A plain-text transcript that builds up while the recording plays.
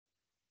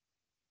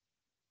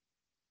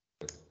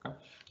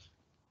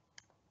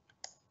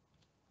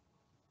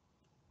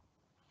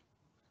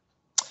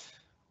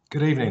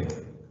Good evening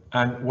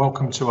and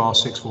welcome to our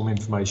sixth form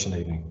information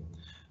evening.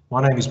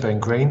 My name is Ben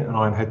Green and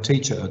I am head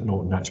teacher at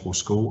Norton Knatchbull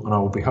School, and I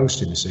will be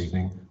hosting this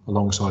evening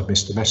alongside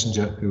Mr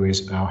Messenger, who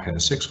is our head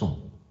of sixth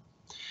form.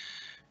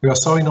 We are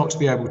sorry not to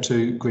be able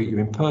to greet you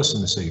in person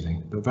this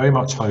evening, but very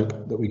much hope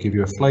that we give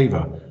you a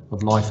flavour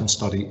of life and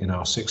study in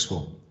our sixth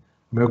form.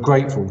 And we are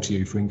grateful to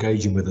you for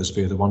engaging with us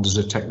via the wonders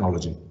of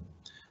technology.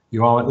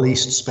 You are at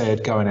least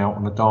spared going out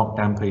on a dark,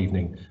 damp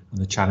evening and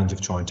the challenge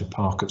of trying to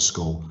park at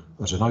school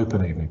at an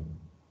open evening.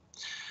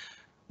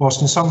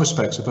 Whilst in some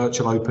respects a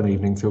virtual open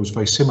evening feels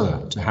very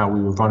similar to how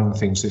we were running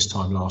things this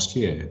time last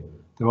year,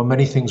 there are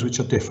many things which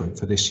are different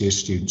for this year's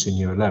students in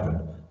Year 11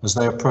 as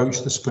they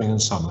approach the spring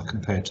and summer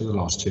compared to the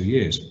last 2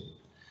 years.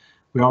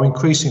 We are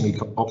increasingly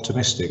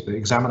optimistic that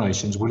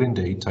examinations will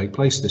indeed take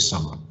place this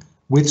summer,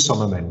 with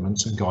some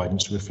amendments and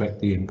guidance to reflect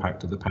the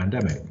impact of the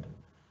pandemic.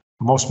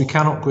 And whilst we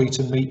cannot greet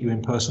and meet you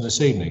in person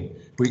this evening,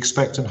 we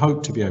expect and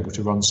hope to be able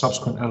to run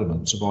subsequent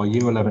elements of our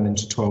Year 11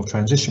 into 12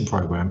 transition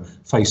programme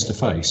face to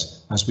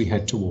face as we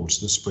head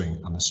towards the spring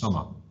and the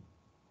summer.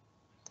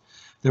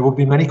 There will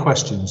be many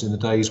questions in the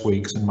days,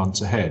 weeks and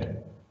months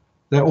ahead.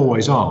 There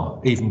always are,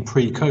 even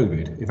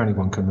pre-COVID, if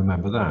anyone can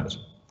remember that.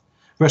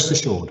 Rest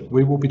assured,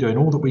 we will be doing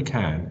all that we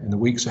can in the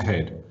weeks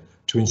ahead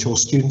to ensure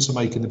students are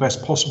making the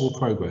best possible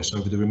progress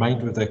over the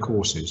remainder of their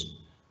courses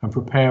and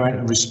preparing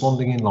and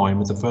responding in line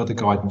with the further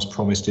guidance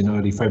promised in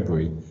early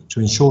February to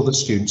ensure that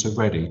students are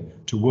ready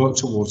to work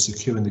towards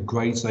securing the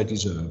grades they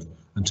deserve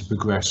and to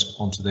progress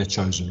onto their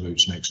chosen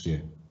routes next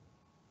year.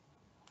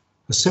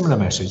 A similar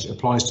message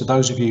applies to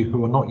those of you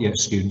who are not yet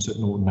students at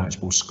Norton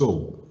Knatchbull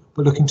School,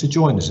 but looking to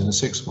join us in the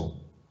sixth form.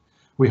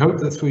 We hope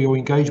that through your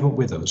engagement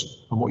with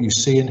us and what you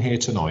see and hear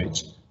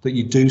tonight, that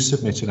you do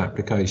submit an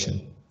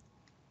application.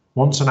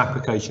 Once an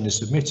application is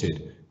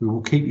submitted, we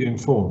will keep you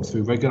informed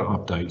through regular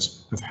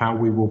updates of how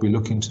we will be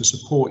looking to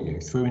support you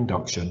through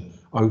induction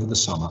over the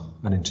summer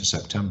and into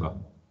September.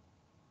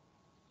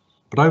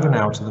 But over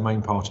now to the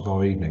main part of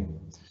our evening.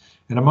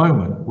 In a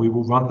moment, we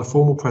will run the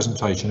formal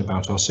presentation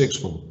about our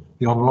sixth form,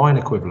 the online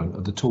equivalent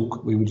of the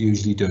talk we would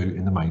usually do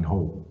in the main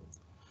hall.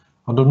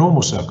 Under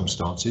normal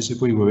circumstances, if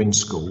we were in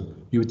school,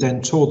 you would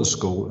then tour the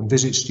school and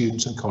visit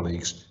students and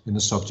colleagues in the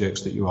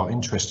subjects that you are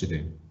interested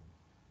in.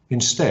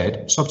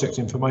 Instead, subject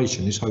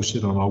information is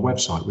hosted on our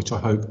website, which I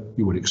hope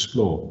you will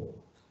explore.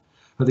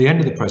 At the end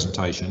of the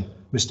presentation,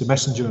 Mr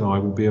Messenger and I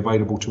will be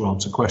available to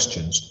answer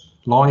questions,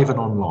 live and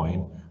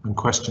online, and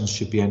questions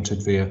should be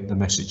entered via the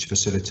message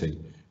facility,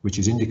 which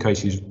is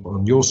indicated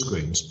on your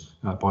screens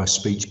by a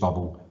speech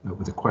bubble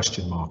with a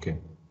question mark in.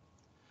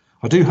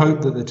 I do hope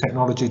that the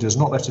technology does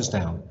not let us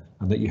down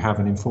and that you have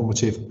an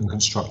informative and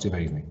constructive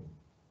evening.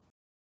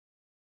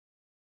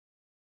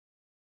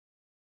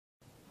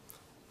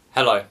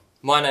 Hello.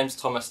 My name's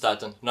Thomas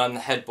Stadden and I'm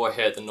the head boy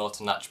here at the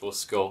Norton Knatchbull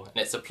School,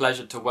 and it's a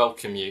pleasure to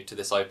welcome you to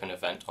this open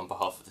event on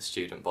behalf of the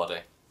student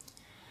body.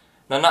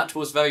 Now,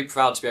 Knatchbull is very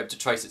proud to be able to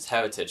trace its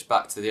heritage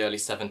back to the early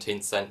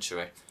 17th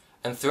century,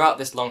 and throughout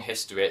this long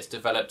history it's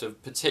developed a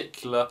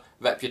particular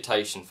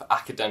reputation for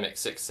academic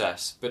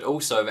success, but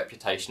also a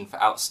reputation for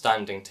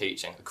outstanding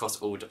teaching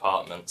across all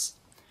departments.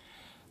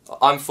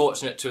 I'm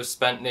fortunate to have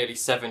spent nearly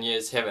 7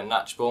 years here at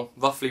Knatchbull,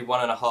 roughly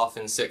 1.5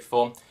 in sixth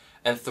form,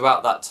 and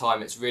throughout that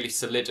time it's really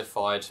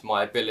solidified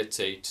my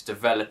ability to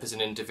develop as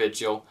an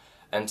individual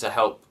and to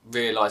help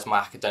realise my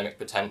academic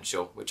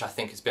potential, which I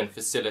think has been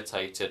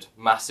facilitated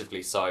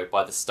massively so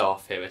by the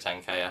staff here at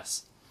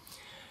NKS.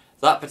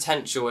 That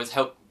potential has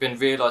been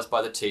realised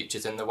by the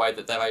teachers in the way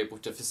that they're able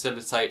to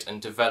facilitate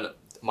and develop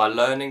my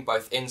learning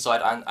both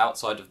inside and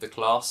outside of the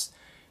class,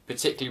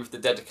 particularly with the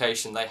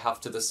dedication they have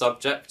to the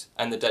subject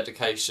and the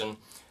dedication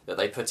that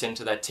they put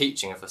into their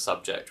teaching of the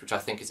subject, which I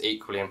think is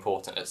equally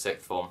important at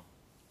sixth form.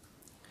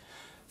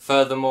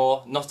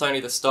 Furthermore, not only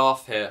the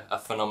staff here are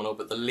phenomenal,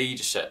 but the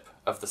leadership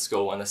of the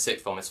school and the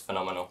sixth form is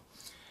phenomenal.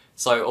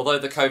 So although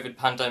the COVID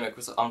pandemic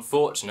was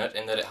unfortunate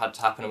in that it had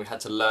to happen and we had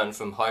to learn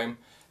from home,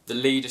 the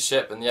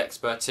leadership and the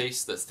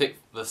expertise that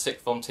the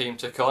sixth form team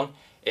took on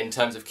in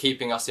terms of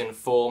keeping us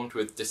informed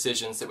with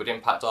decisions that would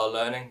impact our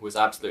learning was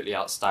absolutely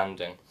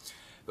outstanding.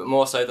 But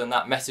more so than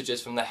that,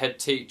 messages from the head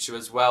teacher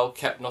as well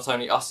kept not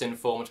only us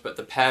informed but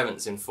the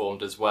parents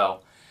informed as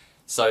well,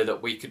 so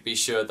that we could be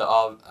sure that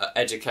our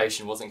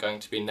education wasn't going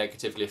to be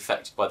negatively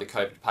affected by the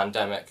COVID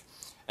pandemic,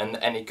 and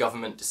that any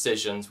government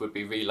decisions would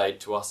be relayed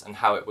to us and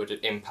how it would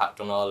impact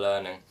on our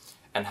learning,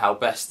 and how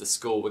best the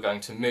school were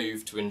going to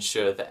move to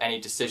ensure that any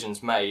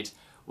decisions made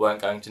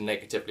weren't going to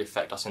negatively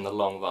affect us in the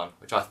long run,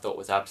 which I thought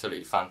was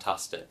absolutely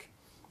fantastic.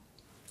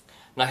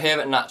 Now, here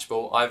at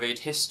Knatchbull I read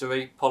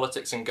history,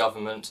 politics and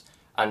government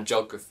and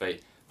geography,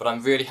 but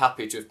I'm really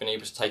happy to have been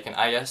able to take an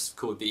AS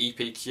called the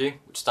EPQ,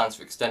 which stands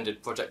for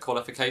Extended Project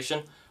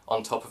Qualification,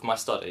 on top of my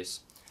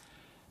studies.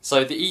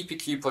 So the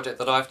EPQ project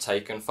that I've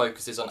taken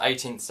focuses on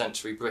 18th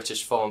century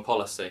British foreign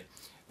policy,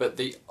 but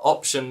the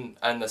option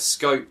and the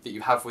scope that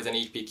you have with an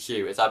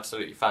EPQ is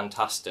absolutely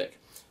fantastic.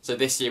 So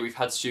this year we've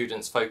had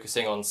students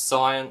focusing on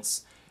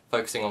science,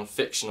 focusing on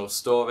fictional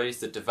stories,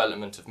 the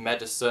development of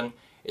medicine.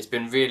 It's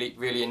been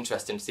really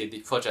interesting to see the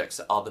projects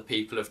that other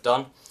people have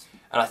done.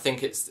 And I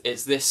think it's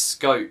this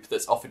scope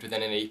that's offered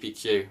within an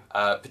EPQ,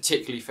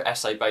 particularly for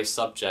essay-based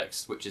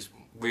subjects, which is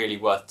really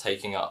worth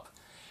taking up.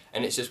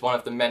 And it's just one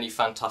of the many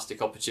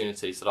fantastic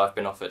opportunities that I've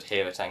been offered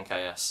here at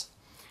NKS.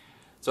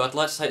 So I'd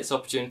like to take this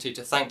opportunity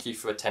to thank you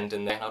for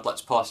attending there, and I'd like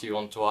to pass you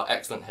on to our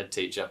excellent head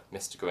teacher,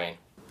 Mr. Green.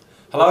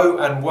 Hello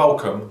and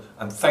welcome,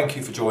 and thank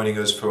you for joining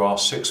us for our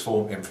sixth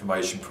form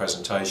information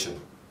presentation.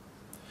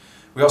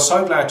 We are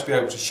so glad to be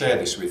able to share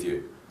this with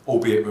you,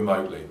 albeit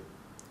remotely.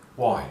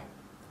 Why?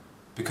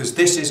 Because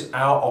this is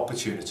our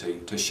opportunity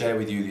to share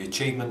with you the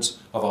achievements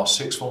of our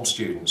sixth form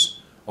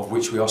students, of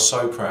which we are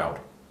so proud.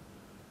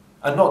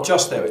 And not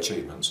just their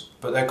achievements,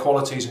 but their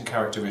qualities and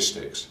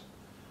characteristics.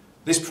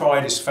 This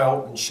pride is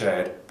felt and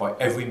shared by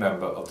every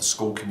member of the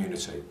school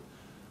community.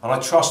 And I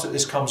trust that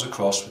this comes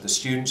across with the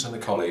students and the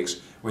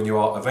colleagues when you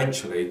are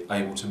eventually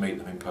able to meet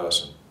them in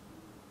person.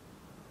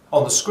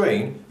 On the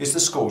screen is the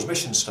school's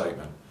mission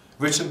statement,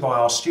 written by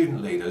our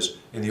student leaders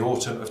in the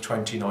autumn of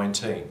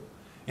 2019,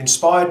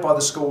 inspired by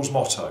the school's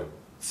motto,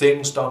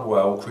 "Things done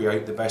well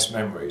create the best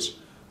memories,"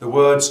 the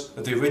words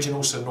of the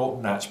original Sir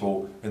Norton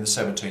Knatchbull in the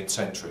 17th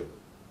century.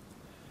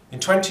 In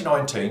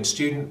 2019,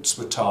 students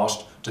were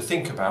tasked to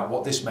think about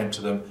what this meant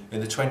to them in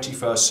the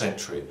 21st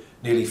century,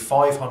 nearly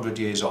 500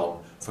 years on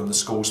from the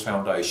school's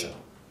foundation.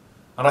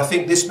 And I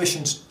think this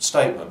mission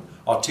statement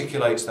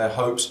articulates their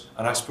hopes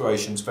and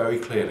aspirations very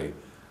clearly,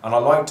 and I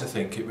like to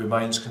think it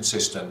remains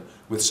consistent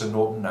with Sir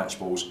Norton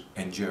Knatchbull's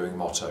enduring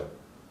motto.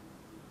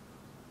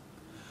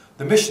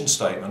 The mission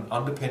statement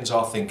underpins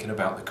our thinking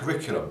about the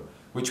curriculum,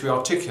 which we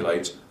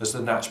articulate as the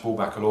Knatchbull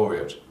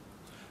Baccalaureate.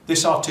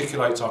 This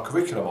articulates our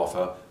curriculum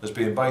offer as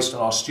being based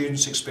on our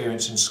students'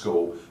 experience in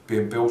school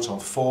being built on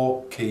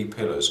 4 key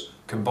pillars,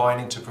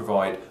 combining to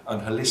provide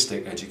an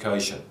holistic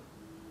education.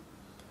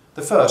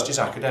 The first is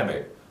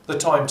academic, the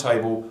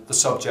timetable, the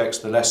subjects,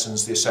 the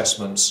lessons, the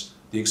assessments,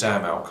 the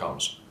exam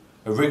outcomes.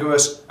 A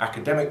rigorous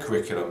academic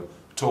curriculum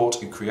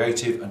taught in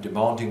creative and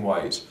demanding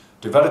ways,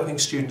 developing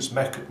students'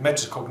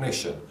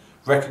 metacognition,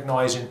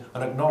 recognising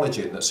and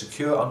acknowledging that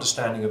secure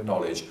understanding of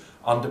knowledge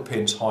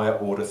underpins higher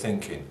order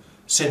thinking,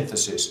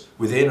 synthesis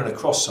within and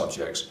across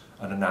subjects,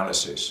 and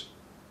analysis.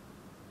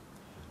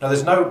 Now,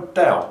 there's no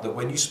doubt that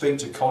when you speak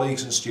to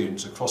colleagues and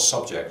students across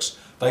subjects,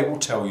 they will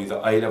tell you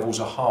that A-levels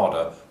are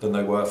harder than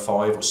they were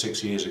 5 or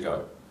 6 years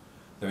ago.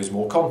 There is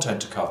more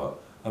content to cover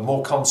and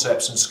more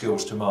concepts and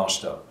skills to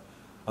master,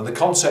 and the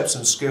concepts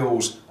and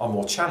skills are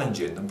more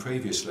challenging than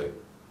previously.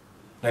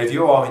 Now, if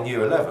you are in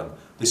Year 11,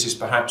 this is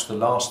perhaps the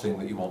last thing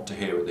that you want to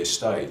hear at this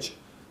stage,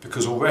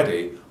 because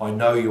already I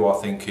know you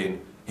are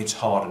thinking it's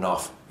hard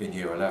enough in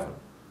Year 11.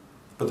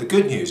 But the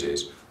good news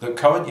is that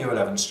current Year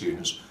 11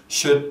 students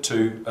should,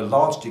 to a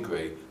large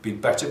degree, be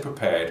better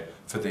prepared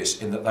for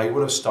this in that they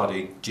will have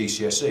studied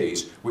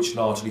GCSEs, which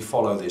largely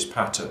follow this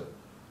pattern: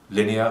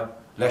 linear,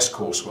 less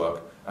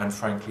coursework, and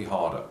frankly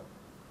harder.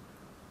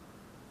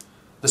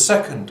 The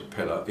second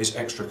pillar is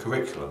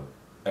extracurricular,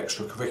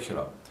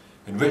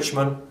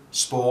 enrichment,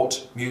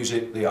 sport,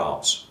 music, the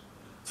arts.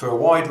 Through a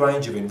wide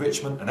range of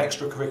enrichment and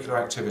extracurricular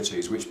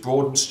activities which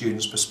broaden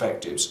students'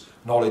 perspectives,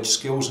 knowledge,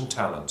 skills and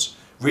talents,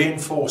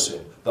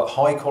 reinforcing that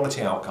high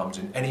quality outcomes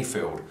in any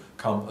field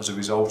come as a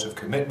result of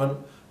commitment,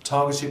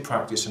 targeted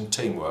practice and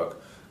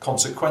teamwork,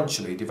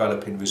 consequentially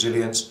developing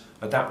resilience,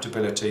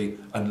 adaptability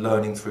and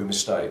learning through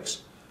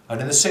mistakes.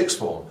 And in the sixth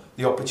form,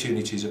 the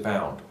opportunities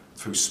abound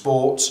through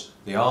sports,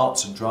 the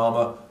arts and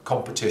drama,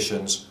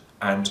 competitions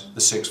and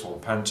the sixth form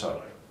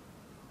panto.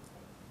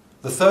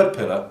 The third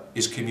pillar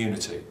is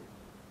community.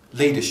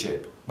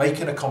 Leadership,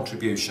 making a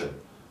contribution,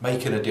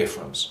 making a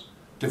difference,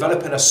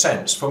 developing a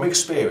sense from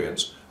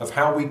experience of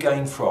how we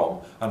gain from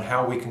and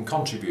how we can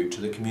contribute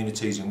to the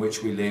communities in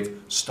which we live,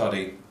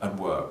 study and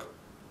work.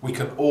 We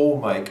can all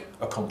make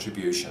a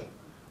contribution,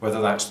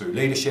 whether that's through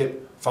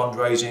leadership,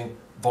 fundraising,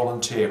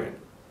 volunteering.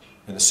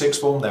 In the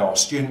sixth form there are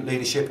student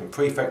leadership and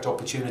prefect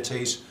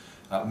opportunities,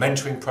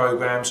 mentoring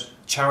programs,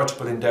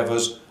 charitable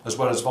endeavours, as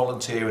well as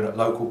volunteering at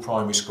local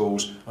primary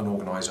schools and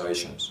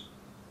organisations.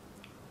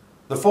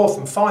 The fourth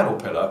and final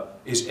pillar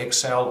is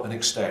excel and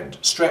extend,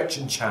 stretch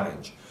and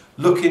challenge,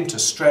 looking to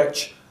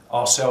stretch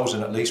ourselves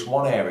in at least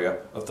one area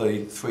of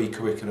the 3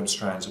 curriculum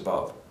strands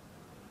above.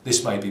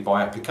 This may be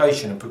by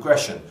application and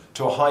progression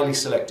to a highly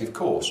selective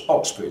course,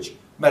 Oxbridge,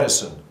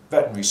 medicine,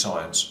 veterinary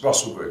science,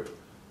 Russell Group,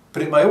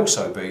 but it may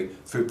also be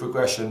through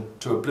progression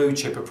to a blue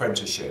chip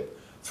apprenticeship,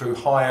 through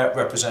higher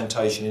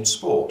representation in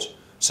sport,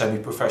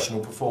 semi-professional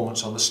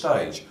performance on the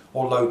stage,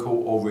 or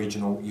local or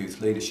regional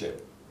youth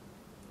leadership.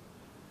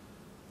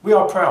 We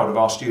are proud of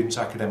our students'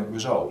 academic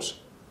results.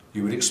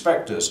 You would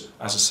expect us,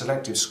 as a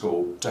selective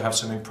school, to have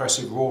some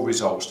impressive raw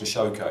results to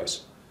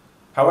showcase.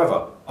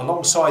 However,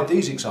 alongside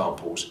these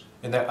examples,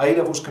 in their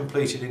A-levels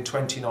completed in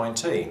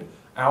 2019,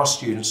 our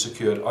students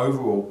secured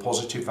overall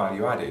positive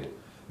value added,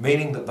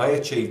 meaning that they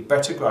achieved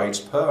better grades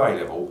per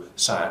A-level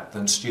SAT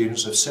than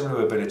students of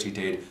similar ability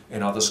did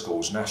in other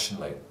schools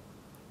nationally.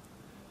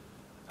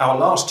 Our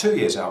last 2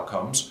 years'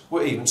 outcomes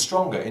were even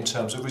stronger in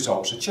terms of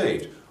results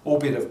achieved,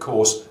 albeit of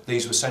course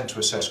these were centre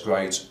assessed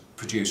grades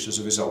produced as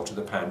a result of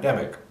the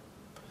pandemic.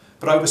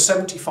 But over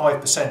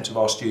 75% of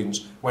our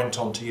students went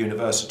on to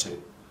university.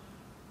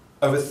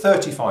 Over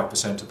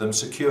 35% of them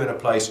securing a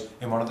place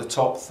in one of the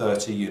top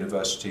 30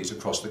 universities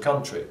across the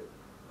country.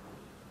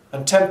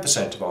 And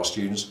 10% of our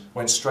students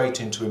went straight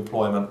into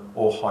employment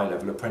or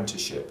high-level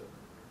apprenticeship.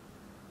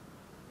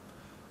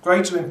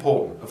 Grades are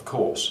important, of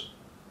course,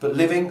 but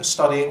living,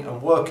 studying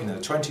and working in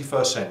the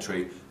 21st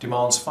century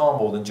demands far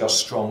more than just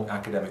strong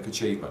academic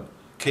achievement,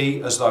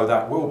 key as though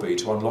that will be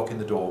to unlocking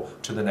the door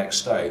to the next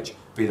stage,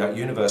 be that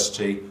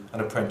university,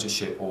 an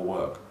apprenticeship or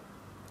work.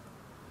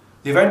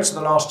 The events of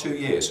the last 2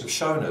 years have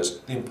shown us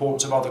the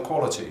importance of other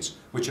qualities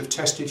which have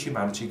tested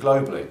humanity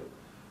globally.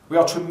 We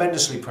are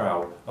tremendously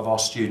proud of our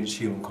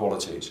students' human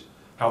qualities,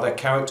 how their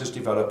characters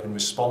develop in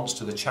response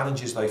to the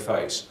challenges they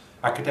face,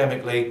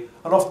 academically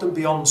and often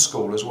beyond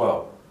school as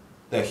well,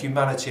 their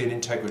humanity and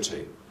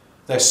integrity,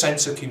 their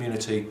sense of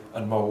community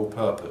and moral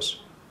purpose,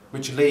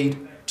 which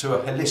lead to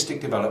a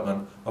holistic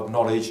development of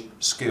knowledge,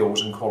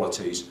 skills and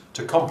qualities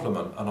to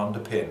complement and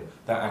underpin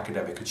their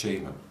academic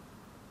achievement.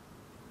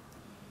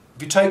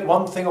 If you take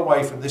one thing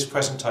away from this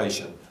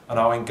presentation and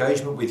our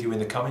engagement with you in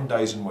the coming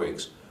days and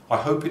weeks, I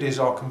hope it is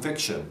our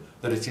conviction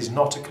that it is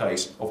not a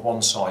case of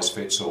one size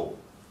fits all.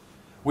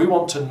 We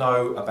want to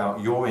know about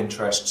your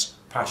interests,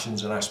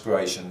 passions and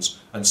aspirations,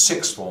 and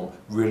sixth form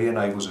really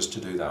enables us to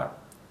do that.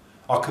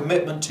 Our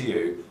commitment to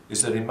you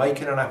is that in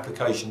making an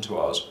application to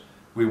us,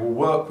 we will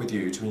work with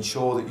you to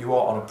ensure that you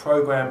are on a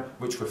programme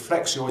which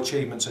reflects your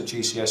achievements at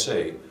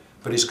GCSE,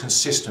 but is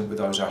consistent with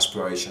those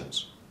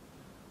aspirations.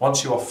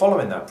 Once you are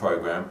following that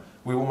programme,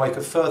 we will make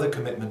a further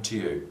commitment to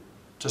you,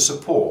 to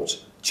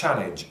support,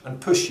 challenge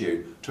and push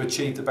you to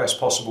achieve the best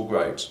possible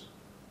grades.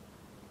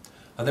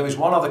 And there is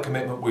one other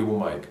commitment we will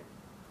make,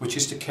 which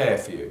is to care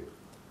for you.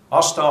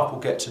 Our staff will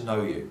get to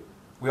know you.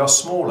 We are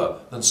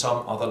smaller than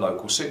some other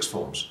local sixth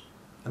forms,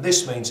 and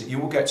this means that you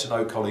will get to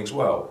know colleagues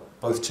well,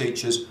 both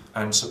teachers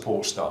and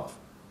support staff.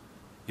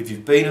 If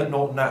you've been at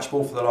Norton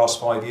Knatchbull for the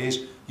last 5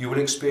 years, you will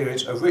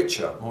experience a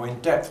richer, more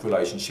in-depth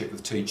relationship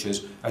with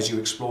teachers as you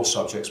explore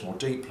subjects more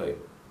deeply.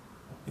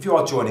 If you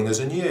are joining us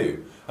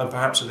anew and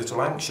perhaps a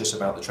little anxious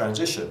about the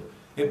transition,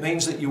 it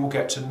means that you will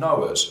get to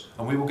know us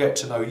and we will get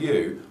to know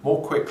you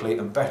more quickly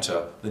and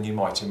better than you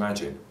might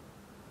imagine.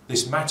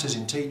 This matters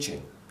in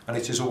teaching, and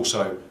it is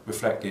also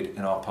reflected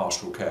in our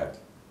pastoral care.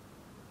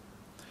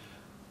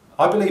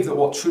 I believe that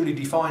what truly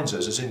defines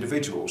us as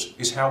individuals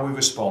is how we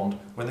respond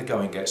when the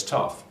going gets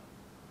tough.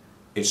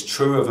 It's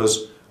true of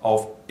us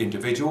of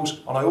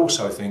individuals, and I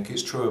also think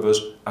it's true of us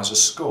as a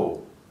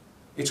school.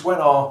 It's when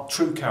our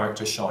true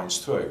character shines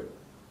through,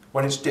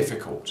 when it's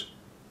difficult,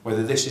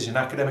 whether this is in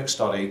academic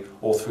study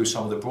or through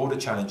some of the broader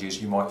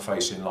challenges you might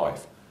face in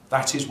life.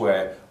 That is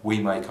where we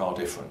make our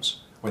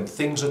difference, when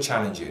things are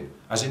challenging,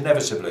 as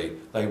inevitably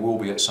they will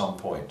be at some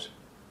point.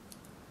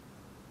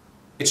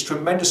 It's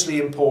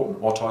tremendously important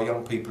what our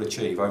young people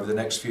achieve over the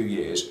next few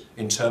years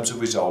in terms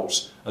of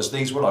results, as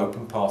these will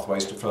open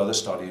pathways to further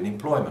study and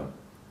employment.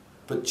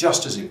 But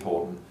just as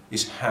important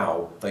is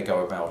how they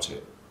go about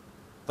it.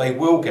 They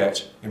will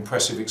get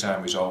impressive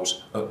exam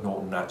results at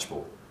Norton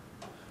Knatchbull,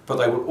 but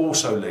they will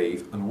also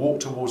leave and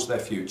walk towards their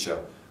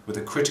future with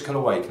a critical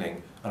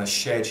awakening and a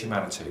shared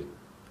humanity,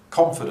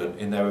 confident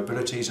in their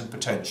abilities and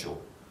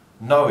potential,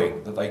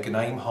 knowing that they can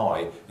aim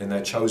high in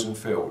their chosen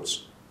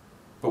fields,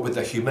 but with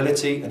the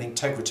humility and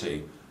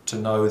integrity to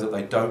know that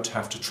they don't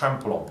have to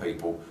trample on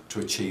people to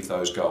achieve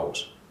those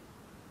goals.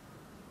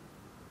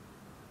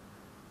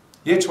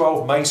 Year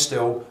 12 may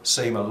still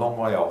seem a long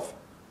way off,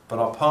 but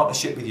our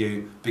partnership with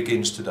you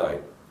begins today.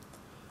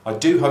 I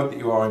do hope that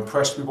you are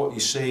impressed with what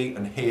you see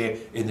and hear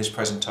in this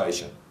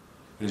presentation.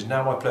 It is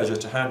now my pleasure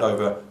to hand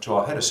over to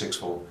our Head of Sixth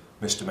Form,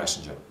 Mr.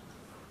 Messenger.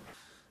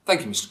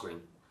 Thank you, Mr.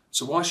 Green.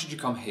 So why should you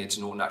come here to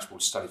Norton Knatchbull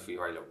to study for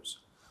your A-levels?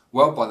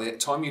 Well, by the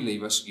time you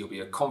leave us, you'll be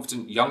a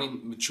confident, young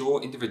and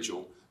mature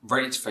individual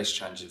ready to face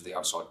challenges of the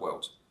outside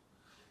world.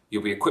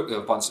 You'll be equipped with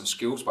a bunch of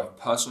skills, both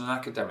personal and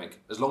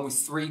academic, along with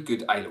 3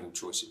 good A-level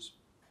choices.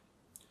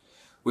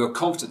 We are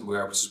confident that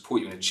we're able to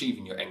support you in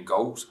achieving your end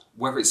goals,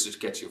 whether it's to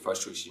get to your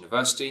first choice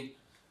university,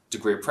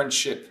 degree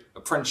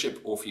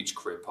apprenticeship or future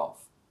career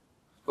path.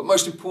 But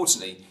most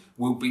importantly,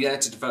 we'll be there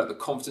to develop the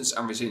confidence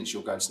and resilience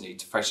you're going to need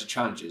to face the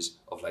challenges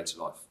of later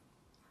life.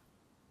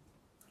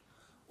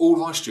 All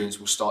of our students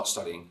will start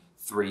studying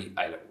 3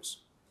 A-levels.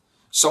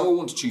 Some will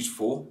want to choose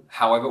 4,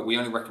 however, we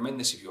only recommend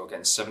this if you are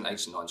getting 7,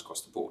 8 and 9s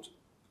across the board.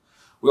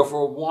 We offer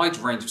a wide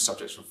range of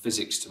subjects from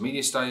physics to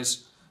media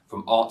studies,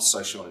 from art to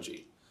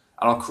sociology,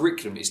 and our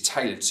curriculum is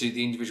tailored to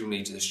the individual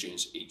needs of the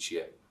students each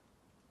year.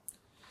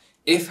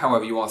 If,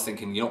 however, you are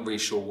thinking you're not really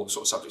sure what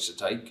sort of subjects to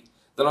take,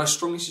 then I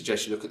strongly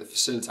suggest you look at the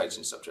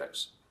facilitating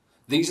subjects.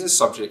 These are the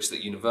subjects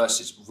that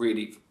universities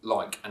really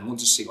like and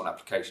want to see on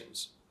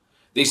applications.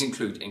 These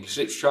include English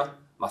literature,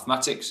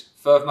 mathematics,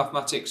 further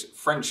mathematics,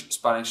 French,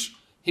 Spanish,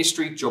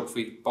 history,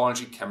 geography,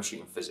 biology, chemistry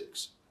and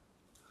physics.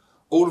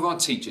 All of our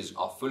teachers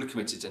are fully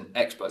committed and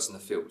experts in the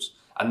fields,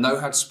 and know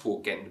how to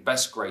support getting the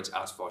best grades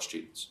out of our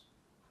students.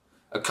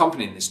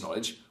 Accompanying this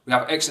knowledge, we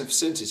have excellent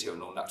facilities here at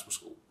Norton Natural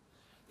School.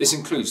 This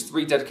includes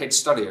 3 dedicated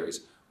study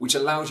areas, which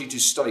allows you to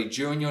study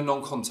during your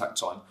non-contact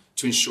time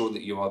to ensure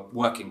that you are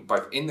working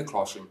both in the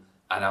classroom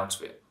and out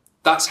of it.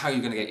 That's how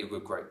you're going to get your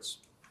good grades.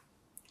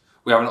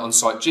 We have an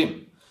on-site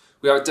gym.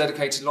 We have a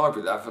dedicated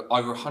library that have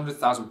over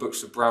 100,000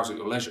 books to browse at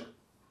your leisure.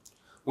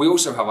 We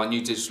also have our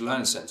new Digital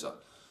Learning Centre,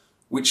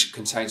 which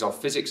contains our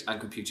physics and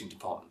computing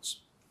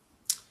departments.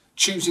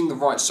 Choosing the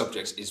right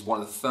subjects is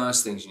one of the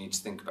first things you need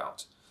to think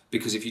about,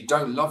 because if you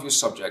don't love your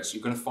subjects,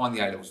 you're going to find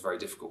the A-levels very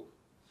difficult.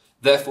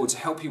 Therefore, to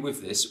help you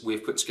with this, we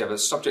have put together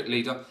subject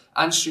leader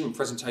and student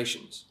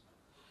presentations.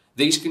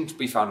 These can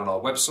be found on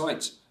our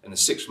website in the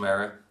sixth form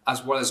area,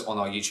 as well as on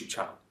our YouTube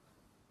channel.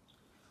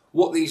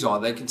 What these are,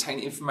 they contain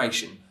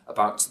information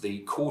about the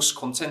course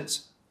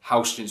content,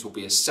 how students will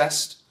be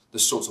assessed, the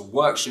sorts of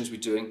work students will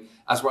be doing,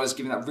 as well as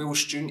giving that real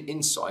student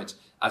insight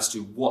as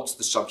to what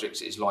the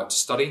subject is like to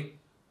study,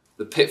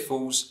 the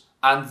pitfalls,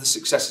 and the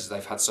successes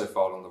they've had so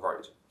far along the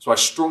road. So I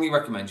strongly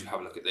recommend you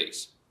have a look at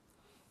these.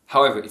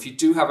 However, if you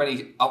do have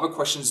any other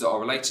questions that are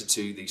related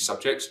to these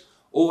subjects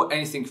or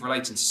anything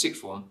relating to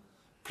sixth form,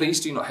 please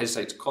do not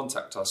hesitate to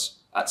contact us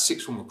at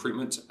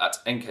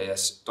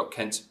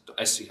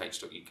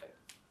sixthformrecruitment@nks.kent.sch.uk.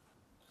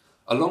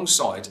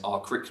 Alongside our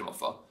curriculum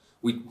offer,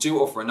 we do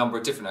offer a number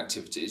of different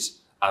activities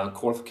and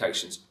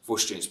qualifications for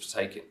students to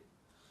partake in.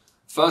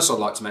 First, I'd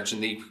like to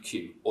mention the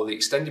EPQ, or the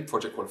Extended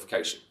Project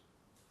Qualification.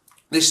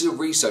 This is a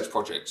research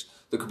project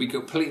that could be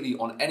completely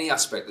on any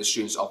aspect that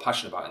students are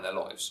passionate about in their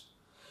lives.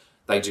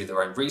 They do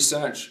their own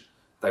research,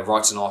 they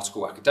write an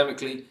article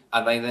academically,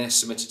 and they then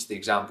submit it to the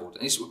exam board,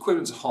 and it's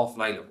equivalent to half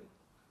an A-level.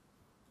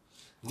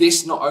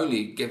 This not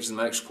only gives them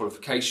an extra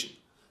qualification,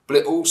 but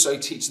it also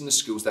teaches them the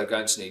skills they're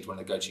going to need when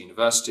they go to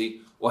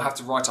university or have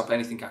to write up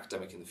anything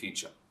academic in the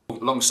future.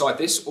 Alongside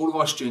this, all of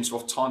our students are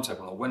off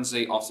timetable on a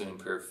Wednesday afternoon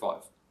period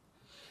 5.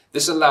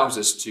 This allows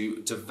us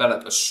to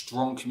develop a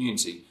strong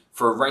community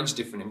for a range of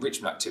different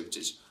enrichment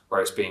activities,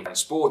 whether it's being in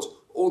sport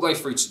all the way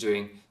through to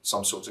doing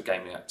some sort of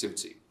gaming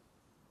activity.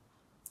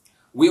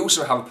 We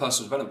also have a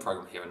personal development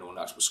programme here at Norton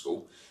Natural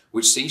School,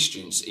 which sees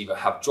students either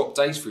have drop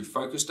days through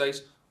focus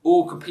days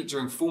or compete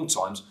during form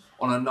times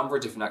on a number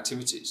of different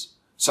activities,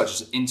 such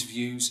as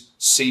interviews,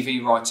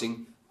 CV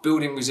writing,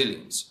 building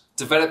resilience,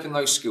 developing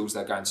those skills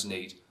they're going to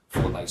need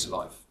for later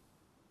life.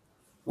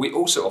 We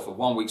also offer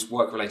 1 week's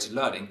work-related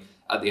learning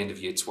at the end of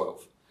Year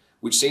 12,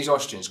 which sees our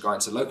students go out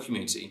into the local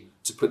community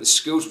to put the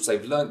skills which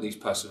they've learned in these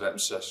personal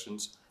development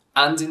sessions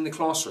and in the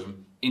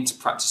classroom into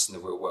practice in the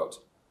real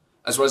world,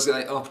 as well as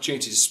getting an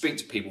opportunity to speak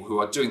to people who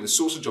are doing the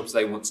sorts of jobs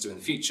they want to do in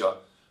the future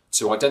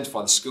to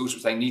identify the skills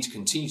which they need to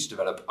continue to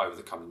develop over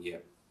the coming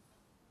year.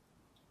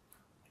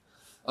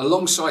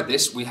 Alongside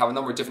this, we have a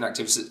number of different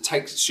activities that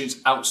take students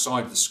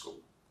outside of the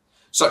school,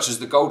 such as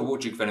the Gold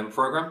Award Duke Venom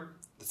Programme,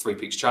 the Three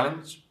Peaks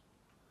Challenge.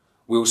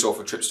 We also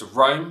offer trips to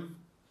Rome,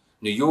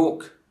 New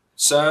York,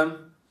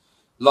 CERN,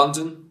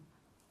 London,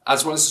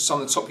 as well as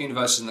some of the top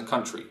universities in the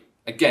country.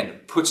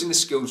 Again, putting the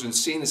skills and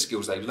seeing the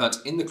skills they've learnt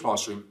in the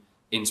classroom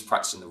into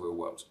practice in the real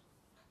world.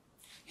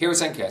 Here at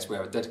NKS, we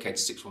have a dedicated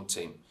sixth form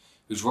team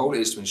whose role it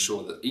is to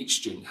ensure that each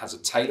student has a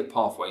tailored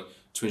pathway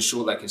to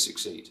ensure they can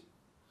succeed.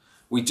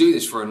 We do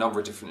this for a number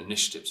of different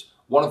initiatives,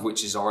 one of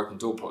which is our open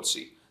door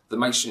policy that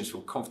makes students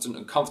feel confident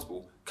and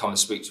comfortable come and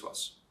speak to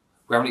us.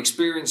 We have an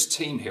experienced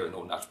team here at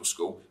Norton Natural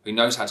School who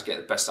knows how to get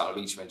the best out of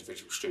each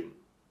individual student.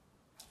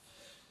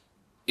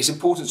 It's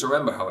important to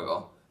remember,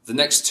 however, the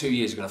next 2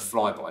 years are going to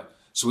fly by,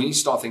 so we need to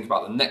start thinking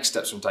about the next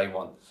steps from day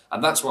one,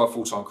 and that's where our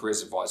full-time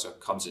careers advisor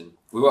comes in.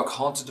 We work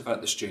hard to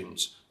develop the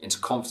students into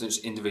confident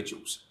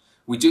individuals.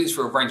 We do this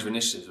through a range of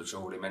initiatives, which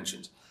I've already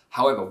mentioned.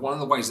 However, one of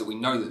the ways that we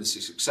know that this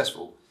is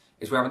successful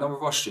is we have a number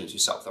of our students who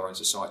set up their own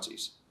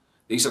societies.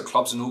 These are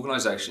clubs and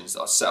organisations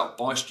that are set up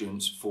by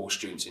students for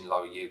students in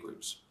lower year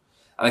groups.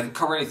 And they can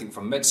cover anything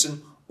from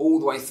medicine all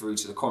the way through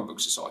to the Comic Book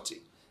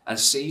Society, and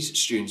sees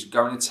students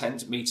go and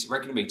attend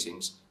regular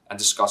meetings and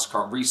discuss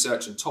current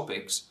research and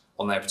topics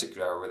on their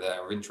particular area of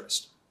their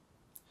interest.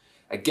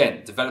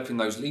 Again, developing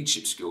those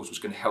leadership skills was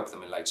going to help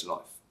them in later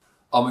life.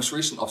 Our most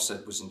recent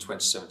offset was in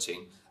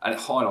 2017, and it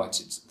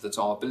highlighted that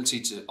our ability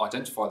to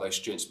identify those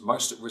students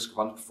most at risk of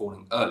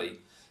underperforming early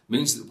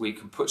means that we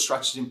can put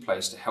strategies in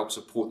place to help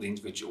support the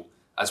individual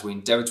as we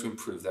endeavour to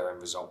improve their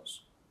end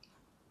results.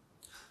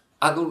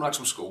 At Norton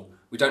Natural School,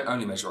 we don't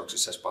only measure our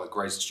success by the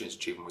grades the students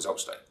achieve on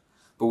results day,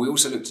 but we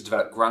also look to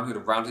develop grounded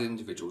and rounded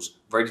individuals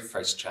ready to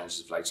face the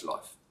challenges of later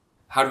life.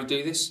 How do we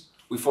do this?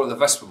 We follow the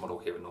VESPA model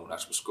here at Norton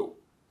Natural School.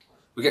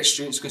 We get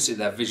students to consider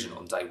their vision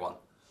on day one.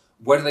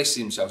 Where do they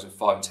see themselves in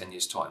 5 and 10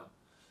 years' time?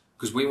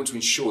 Because we want to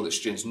ensure that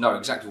students know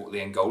exactly what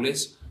the end goal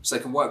is, so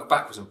they can work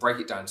backwards and break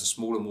it down into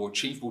smaller, more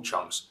achievable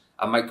chunks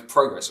and make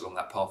progress along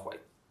that pathway.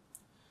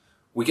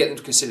 We get them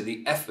to consider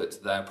the effort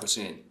that they are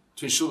putting in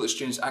to ensure that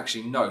students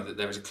actually know that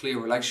there is a clear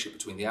relationship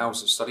between the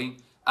hours of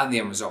studying and the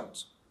end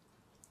result.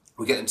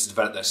 We get them to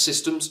develop their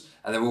systems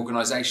and their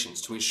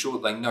organisations to ensure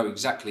that they know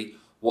exactly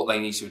what they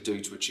need to do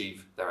to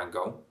achieve their end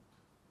goal.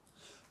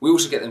 We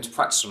also get them to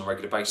practice on a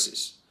regular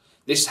basis.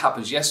 This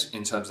happens, yes,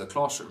 in terms of the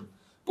classroom,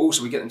 but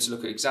also we get them to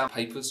look at exam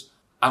papers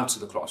out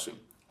of the classroom,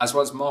 as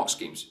well as mark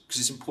schemes, because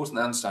it's important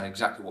to understand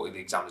exactly what the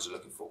examiners are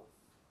looking for.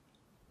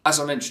 As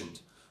I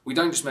mentioned, we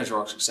don't just measure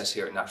our success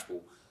here at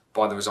Natchball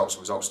by the results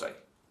on results day,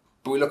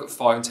 but we look at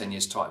 5 and 10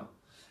 years' time.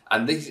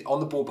 And on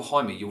the board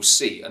behind me, you'll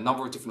see a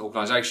number of different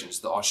organisations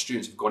that our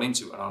students have gone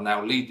into and are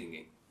now leading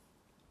in.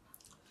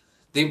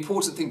 The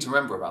important thing to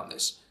remember about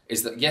this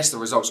is that yes, the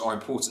results are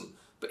important,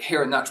 but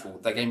here at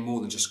Natchball, they gain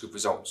more than just good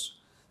results.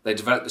 They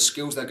develop the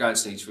skills they're going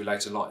to need through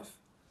later life,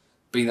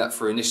 be that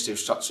through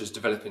initiatives such as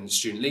developing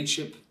student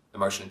leadership,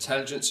 emotional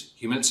intelligence,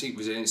 humility,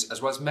 resilience,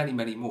 as well as many,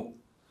 many more.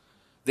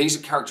 These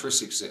are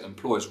characteristics that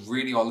employers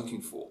really are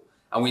looking for,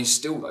 and we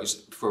instill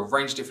those for a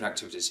range of different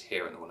activities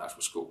here at Norton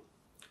Natchball School.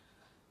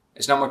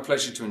 It's now my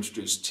pleasure to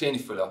introduce Tierney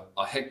Fuller,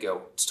 our head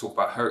girl, to talk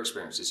about her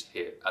experiences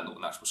here at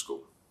Norton Natchball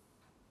School.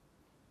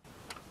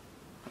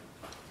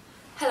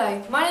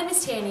 Hello, my name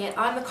is Tierney and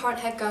I'm the current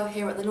head girl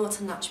here at the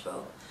Norton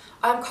Natchball.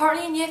 I am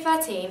currently in Year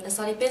 13 and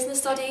study Business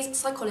Studies,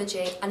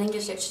 Psychology and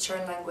English Literature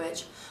and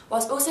Language,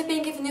 whilst also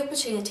being given the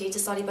opportunity to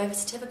study both a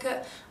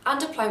certificate and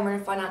diploma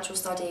in Financial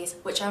Studies,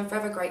 which I am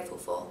forever grateful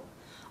for.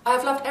 I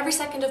have loved every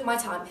second of my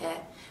time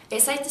here.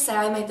 It's safe to say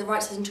I made the right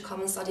decision to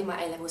come and study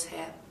my A-levels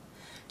here.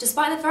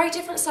 Despite the very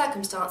different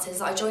circumstances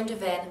that I joined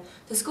within,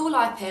 the school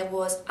life here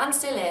was, and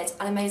still is,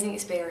 an amazing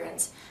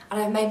experience, and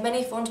I have made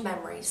many fond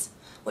memories,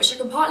 which I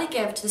can partly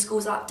give to the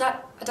school's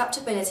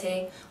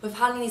adaptability with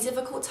handling these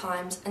difficult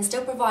times and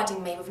still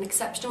providing me with an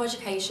exceptional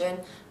education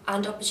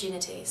and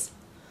opportunities.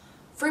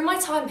 Through my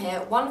time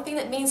here, one thing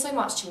that means so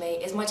much to me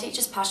is my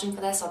teachers' passion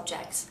for their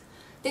subjects.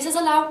 This has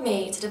allowed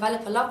me to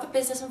develop a love for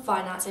business and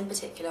finance in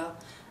particular,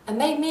 and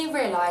made me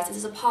realise this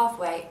is a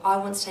pathway I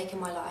want to take in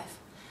my life.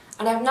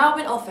 And I have now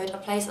been offered a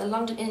place at the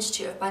London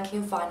Institute of Banking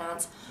and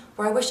Finance,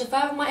 where I wish to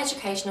further my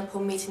education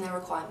upon meeting their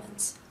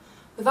requirements.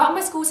 Without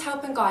my school's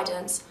help and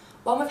guidance,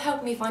 one, with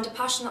helping me find a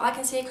passion that I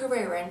can see a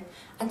career in,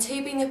 and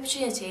two, being the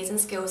opportunities and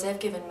skills they have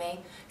given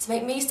me to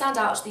make me stand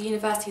out to the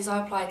universities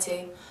I applied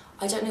to,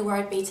 I don't know where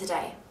I'd be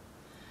today.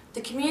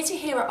 The community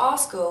here at our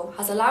school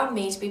has allowed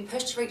me to be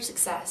pushed to reach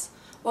success,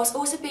 whilst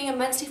also being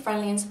immensely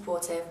friendly and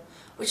supportive,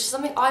 which is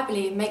something I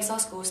believe makes our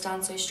school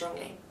stand so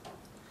strongly.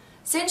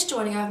 Since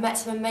joining, I have met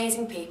some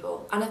amazing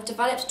people and have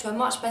developed into a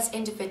much better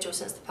individual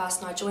since the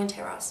person I joined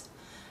here as.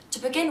 To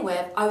begin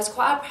with, I was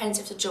quite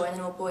apprehensive to join an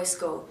all-boys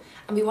school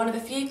and be one of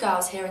a few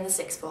girls here in the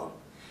sixth form.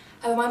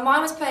 However, my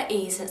mind was put at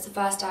ease since the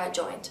first day I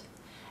joined.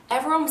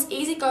 Everyone was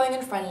easygoing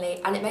and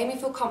friendly, and it made me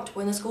feel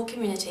comfortable in the school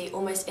community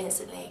almost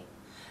instantly.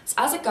 So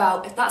as a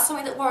girl, if that's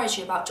something that worries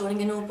you about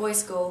joining an all-boys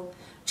school,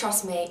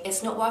 trust me,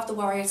 it's not worth the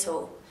worry at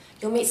all.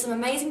 You'll meet some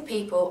amazing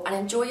people and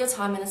enjoy your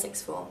time in the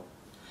sixth form.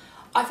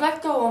 I'd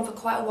like to go on for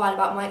quite a while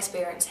about my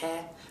experience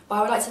here, but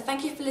I would like to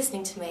thank you for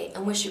listening to me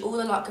and wish you all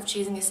the luck of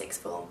choosing a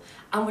sixth form,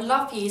 and would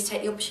love for you to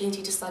take the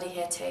opportunity to study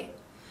here too.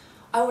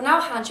 I will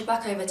now hand you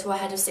back over to our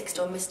head of sixth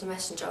form, Mr.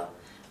 Messenger.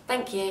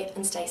 Thank you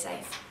and stay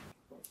safe.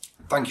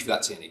 Thank you for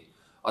that, Tierney.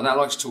 I'd now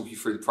like to talk you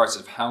through the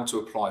process of how to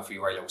apply for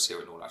your A-levels here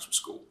at Norton Natchball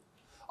School.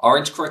 Our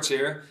entry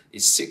criteria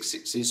is 6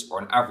 sixes,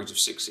 or an average of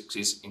 6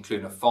 sixes,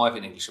 including a 5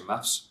 in English and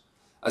Maths,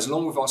 as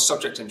along with our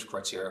subject entry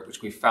criteria, which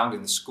can be found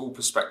in the school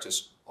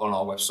prospectus on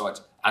our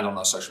website and on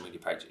our social media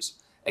pages.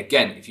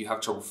 Again, if you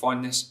have trouble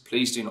finding this,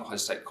 please do not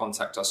hesitate to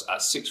contact us at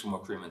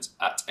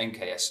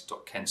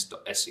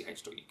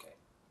sixthformrecruitment@nks.kent.sch.uk.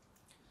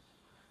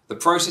 The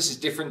process is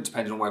different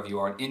depending on whether you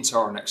are an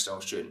internal or an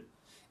external student.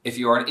 If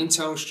you are an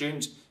internal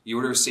student, you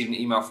will receive an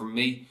email from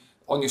me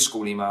on your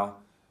school email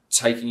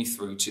taking you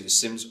through to the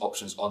Sims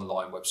Options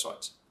online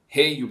website.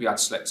 Here you'll be able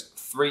to select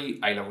 3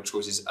 A-level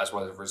choices as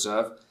well as a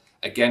reserve.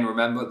 Again,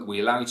 remember that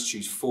we allow you to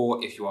choose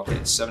 4 if you are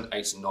getting 7,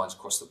 8 and 9s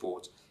across the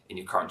board in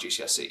your current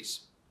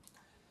GCSEs.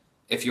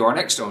 If you are an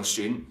external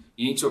student,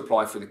 you need to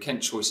apply through the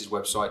Kent Choices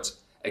website.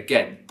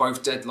 Again,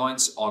 both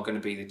deadlines are going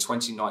to be the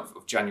 29th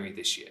of January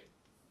this year.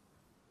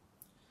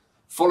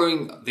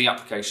 Following the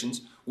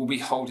applications, we'll be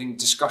holding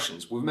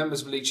discussions with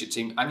members of the leadership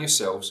team and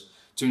yourselves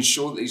to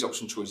ensure that these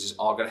option choices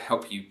are going to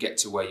help you get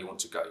to where you want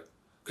to go.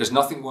 Because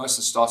nothing worse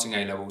than starting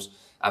A-levels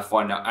and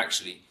finding out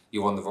actually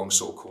you're on the wrong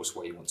sort of course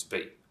where you want to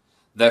be.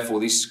 Therefore,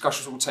 these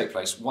discussions will take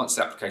place once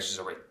the applications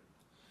are in.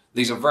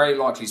 These are very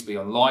likely to be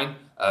online,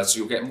 so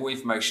you'll get more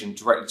information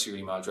directly to your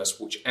email address,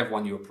 whichever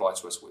one you apply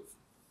to us with.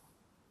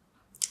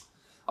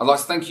 I'd like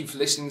to thank you for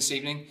listening this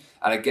evening,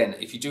 and again,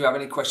 if you do have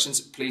any questions,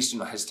 please do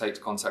not hesitate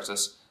to contact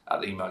us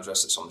at the email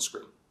address that's on the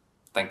screen.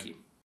 Thank you.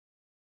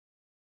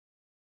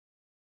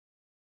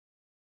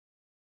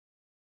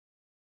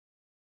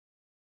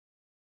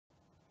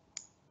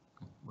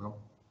 Well,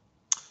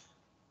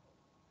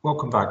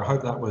 welcome back. I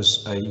hope that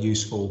was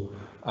useful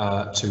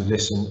to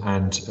listen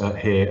and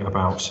hear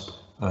about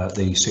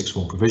the sixth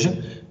form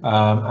provision,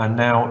 and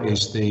now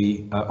is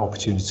the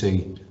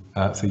opportunity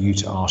for you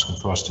to ask and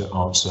for us to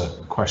answer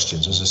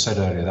questions. As I said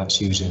earlier,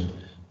 that's using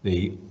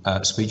the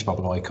speech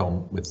bubble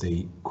icon with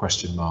the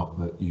question mark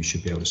that you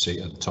should be able to see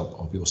at the top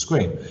of your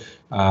screen.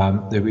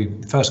 There'll be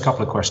the first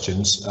couple of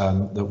questions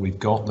that we've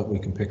got that we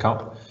can pick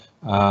up.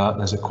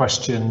 There's a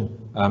question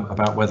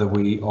about whether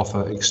we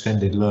offer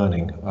extended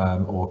learning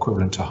or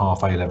equivalent to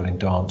half A level in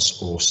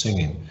dance or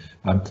singing.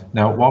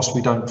 Now, whilst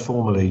we don't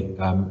formally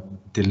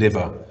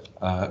deliver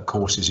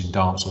courses in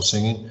dance or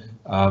singing,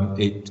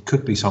 it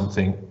could be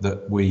something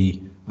that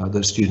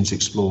that students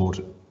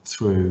explored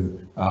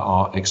through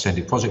our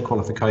extended project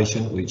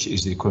qualification, which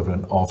is the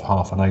equivalent of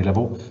half an A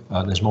level.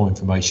 There's more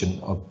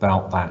information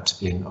about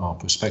that in our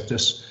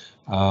prospectus.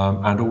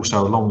 And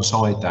also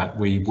alongside that,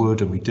 we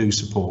do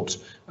support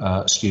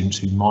students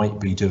who might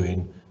be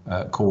doing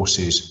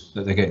courses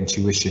that they're getting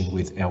tuition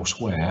with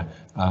elsewhere,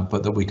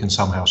 but that we can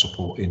somehow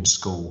support in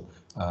school.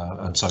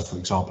 And so, for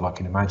example, I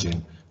can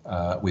imagine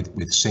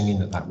with singing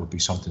that would be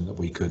something that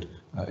we could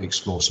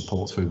explore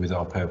support through with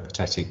our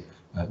peripatetic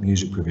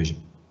music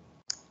provision.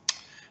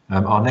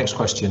 Our next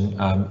question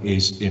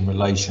is in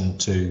relation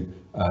to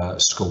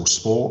school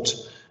sport,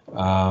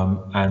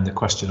 and the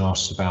question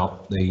asks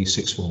about the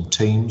sixth form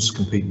teams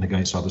competing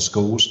against other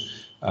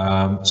schools.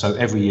 So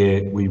every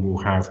year we will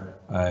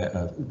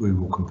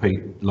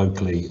compete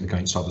locally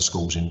against other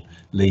schools in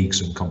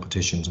leagues and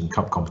competitions and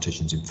cup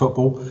competitions in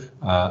football,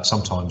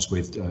 sometimes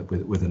with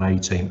an A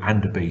team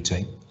and a B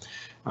team.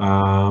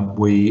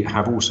 We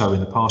have also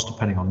in the past,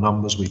 depending on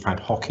numbers, we've had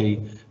hockey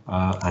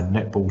and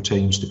netball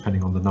teams,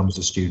 depending on the numbers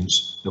of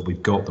students that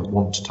we've got that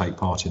want to take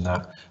part in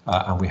that,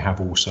 and we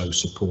have also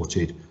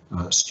supported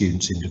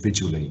students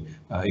individually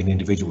in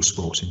individual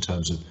sports in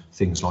terms of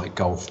things like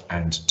golf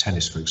and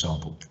tennis, for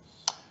example.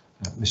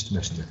 Mr.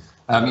 Messenger.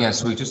 Yeah,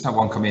 so we just had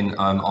one come in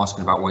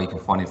asking about where you can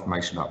find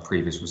information about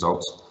previous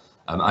results.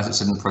 As it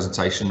said in the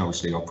presentation,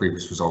 obviously our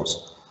previous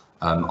results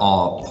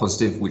are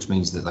positive, which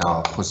means that they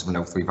are positive in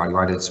level 3 value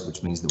added,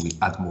 which means that we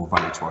add more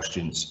value to our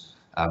students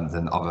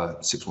than other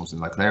sixth forms in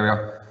the local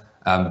area.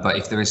 But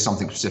if there is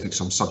something specific,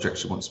 some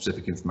subjects you want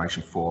specific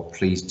information for,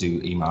 please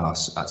do email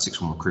us at sixth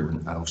form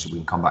recruitment, and obviously we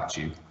can come back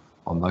to you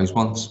on those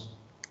ones.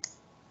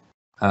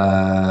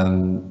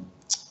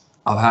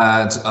 I've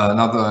had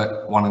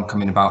another one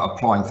come in about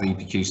applying for the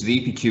EPQ. So the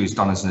EPQ is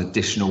done as an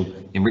additional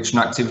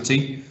enrichment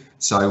activity.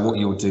 So what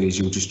you'll do is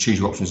you'll just choose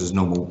your options as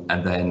normal,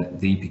 and then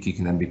the EPQ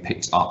can then be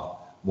picked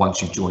up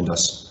once you've joined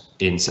us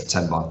in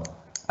September.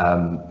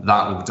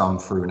 That will be done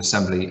through an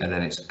assembly, and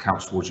then it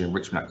counts towards your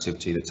enrichment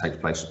activity that takes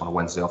place on a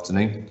Wednesday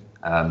afternoon.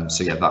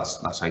 So yeah,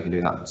 that's how you can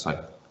do that.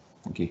 So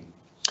thank you.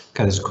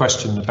 Okay, there's a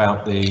question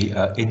about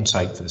the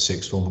intake for the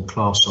sixth form and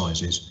class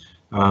sizes.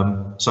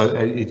 So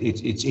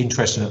it's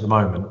interesting at the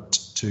moment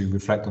to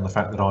reflect on the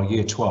fact that our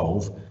year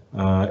 12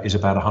 is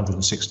about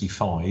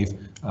 165,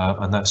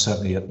 and that's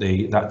certainly at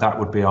that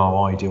would be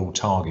our ideal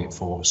target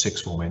for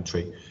sixth form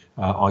entry.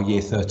 Our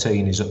year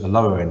 13 is at the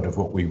lower end of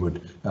what we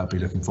would be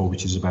looking for,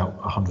 which is about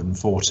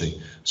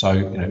 140. So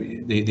you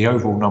know the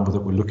overall number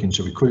that we're looking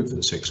to recruit for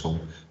the sixth form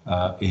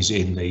is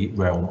in the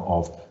realm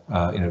of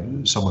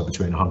somewhere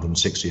between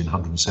 160 and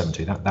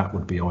 170. That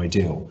would be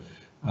ideal.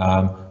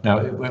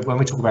 Now, when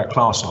we talk about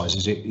class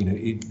sizes,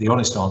 the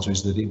honest answer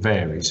is that it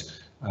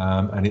varies,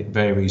 and it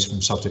varies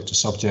from subject to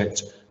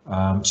subject.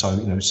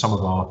 So, some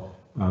of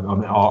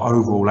our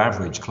overall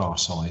average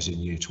class size in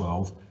year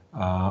 12,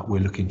 we're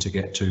looking to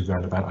get to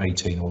around about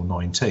 18 or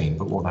 19.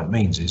 But what that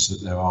means is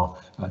that there are,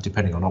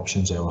 depending on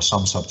options, there are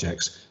some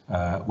subjects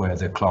where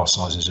the class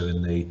sizes are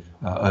in the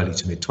early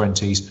to mid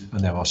 20s, and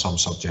there are some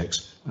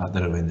subjects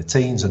that are in the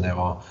teens, and there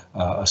are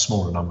a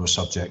smaller number of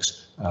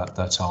subjects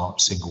that are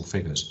single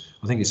figures.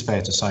 I think it's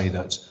fair to say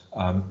that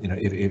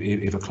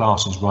if a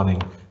class is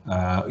running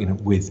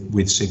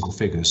with single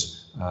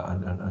figures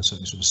and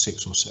certainly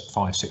sort of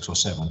 5, 6 or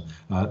 7,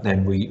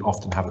 then we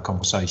often have a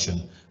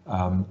conversation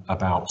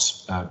about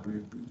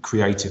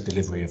creative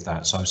delivery of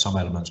that. So some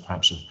elements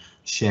perhaps of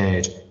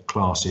shared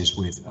classes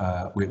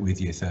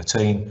with year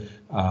 13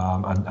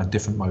 and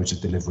different modes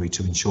of delivery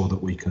to ensure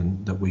that we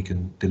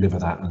can deliver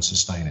that and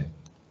sustain it.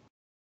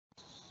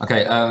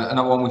 Okay,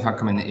 another one we've had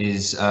come in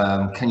is,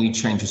 can you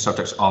change your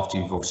subjects after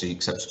you've obviously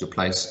accepted your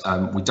place?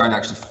 We don't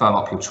actually firm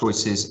up your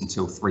choices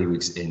until 3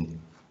 weeks in.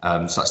 So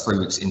that's 3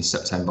 weeks in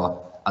September.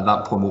 At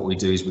that point, what we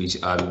do is we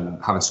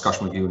have a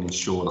discussion with you and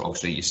ensure that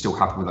obviously you're still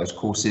happy with those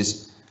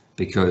courses,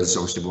 because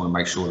obviously we want to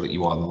make sure that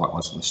you are the right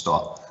ones from the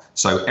start.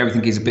 So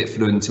everything is a bit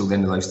fluid until the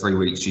end of those 3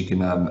 weeks. You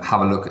can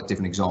have a look at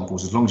different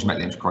examples. As long as you make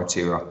the entry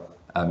criteria,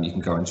 you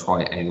can go and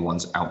try any of the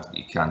ones out that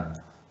you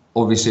can.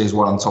 Obviously, as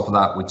well, on top of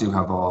that, we do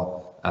have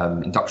our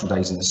induction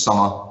days in the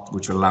summer,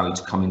 which will allow you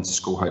to come into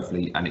school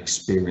hopefully and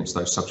experience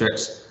those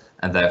subjects,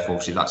 and therefore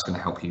obviously that's going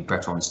to help you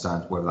better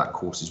understand whether that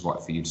course is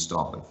right for you to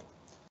start with.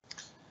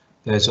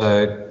 There's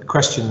a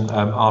question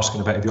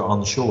asking about if you're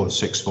unsure of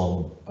sixth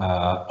form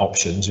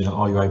options,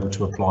 are you able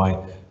to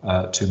apply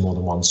to more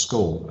than one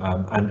school?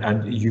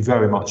 And you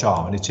very much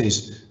are, and it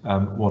is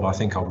what I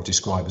think I would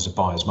describe as a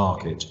buyer's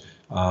market,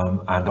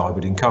 and I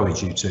would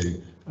encourage you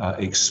to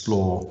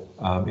explore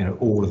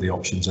all of the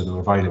options that are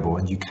available,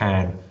 and you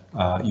can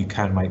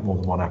make more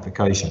than one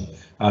application.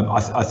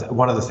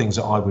 One of the things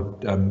that I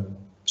would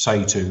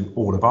say to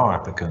all of our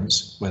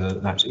applicants, whether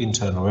that's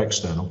internal or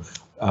external,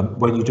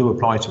 when you do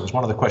apply to us,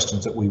 one of the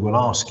questions that we will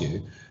ask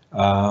you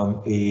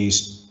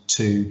is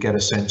to get a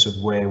sense of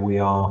where we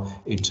are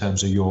in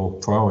terms of your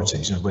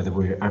priorities, whether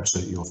we're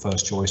absolutely your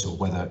first choice or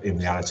whether in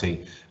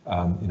reality,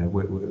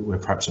 we're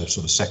perhaps a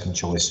sort of second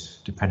choice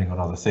depending on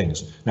other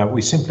things. Now,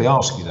 we simply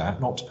ask you that,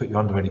 not to put you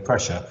under any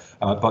pressure,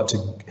 but to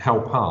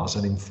help us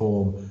and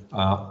inform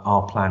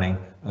our planning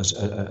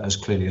as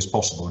clearly as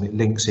possible. And it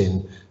links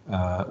in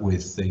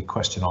with the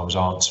question I was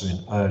answering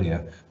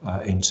earlier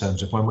in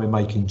terms of when we're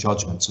making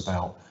judgments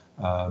about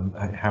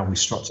how we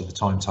structure the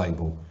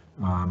timetable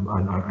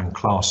and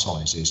class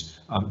sizes,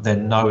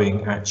 then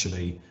knowing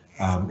actually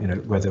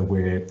whether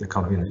we're the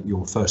kind of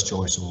your first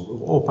choice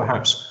or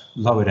perhaps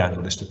lower down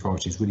your list of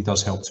priorities really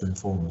does help to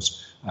inform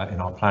us in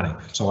our planning.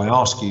 So I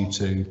ask you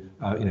to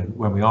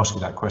when we ask you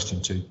that question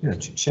to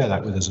share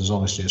that with us as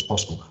honestly as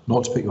possible,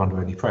 not to put you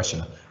under any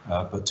pressure,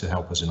 but to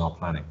help us in our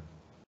planning.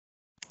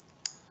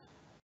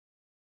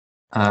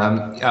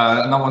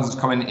 Another one that's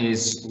coming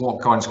is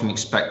what guidance can we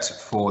expect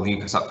for the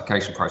UCAS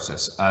application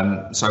process?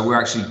 So we're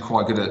actually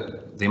quite good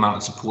at the amount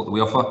of support that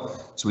we offer.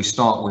 So we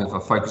start with a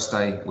focus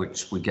day,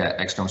 which we get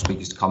external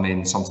speakers to come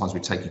in. Sometimes we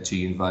take you to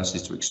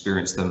universities to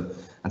experience them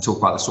and talk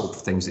about the sort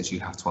of things that you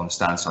have to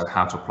understand. So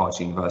how to apply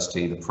to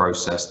university, the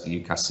process,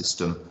 the UCAS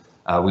system.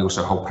 We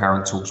also hold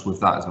parent talks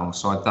with that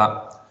alongside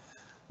that.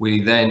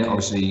 We then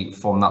obviously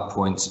from that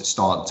point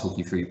start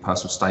talking through your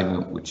personal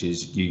statement, which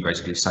is you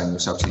basically saying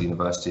yourself to the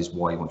universities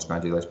why you want to go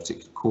and do those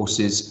particular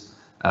courses,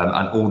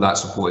 and all that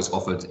support is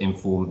offered in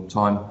form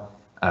time.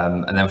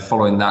 And then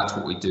following that,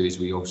 what we do is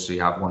we obviously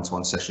have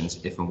one-to-one sessions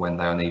if and when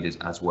they are needed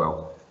as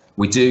well.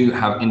 We do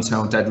have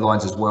internal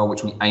deadlines as well,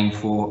 which we aim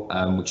for,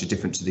 which are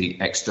different to the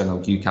external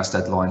UCAS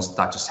deadlines.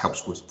 That just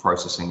helps with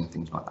processing and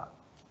things like that.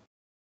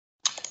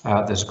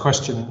 There's a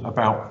question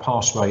about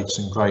pass rates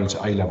and grades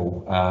at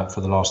A-level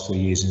for the last 3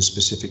 years in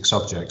specific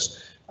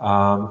subjects.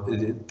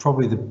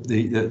 Probably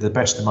the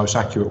best and most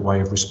accurate way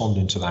of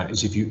responding to that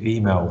is if you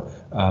email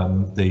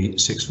the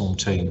sixth form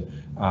team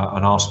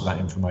and ask for that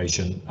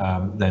information,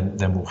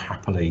 then we'll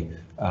happily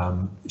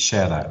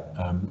share that.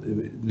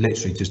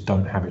 Literally just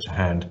don't have it to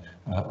hand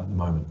at the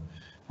moment.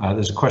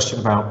 There's a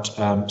question about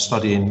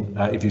studying,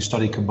 if you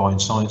study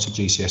combined science at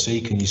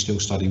GCSE, can you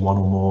still study one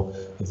or more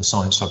of the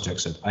science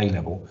subjects at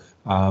A-level?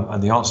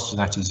 And the answer to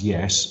that is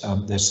yes.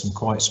 There's some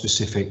quite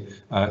specific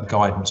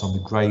guidance on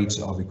the grades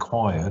that are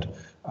required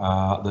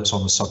that's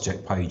on the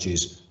subject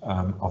pages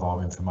of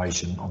our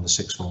information on the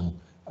sixth form,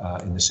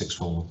 in the sixth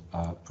form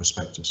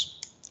prospectus.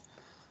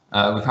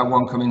 We've had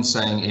one come in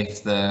saying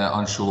if they're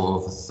unsure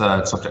of a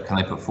third subject, can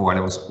they put 4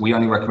 A-levels? We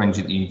only recommend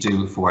that you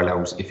do 4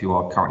 A-levels if you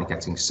are currently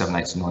getting 7,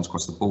 8 and 9s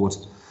across the board.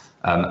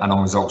 And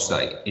on results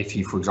day, if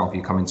you, for example,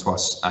 you come into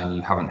us and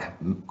you haven't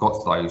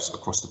got those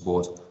across the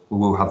board, we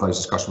will have those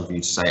discussions with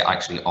you to say,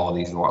 actually, are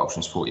these the right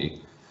options for you?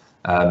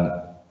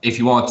 If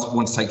you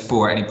want to take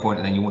 4 at any point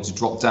and then you want to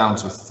drop down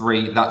to a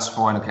 3, that's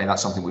fine. Okay,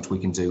 that's something which we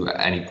can do at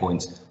any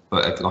point.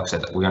 But like I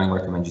said, we only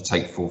recommend you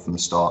take 4 from the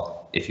start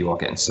if you are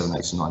getting 7, 8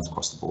 and 9s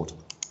across the board.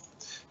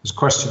 There's a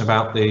question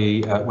about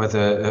the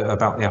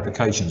about the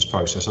applications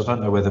process. I don't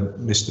know whether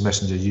Mr.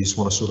 Messenger, you just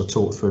want to sort of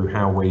talk through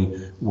how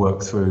we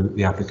work through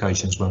the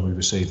applications when we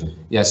receive them.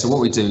 Yeah, so what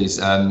we do is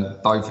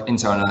both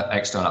internal and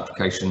external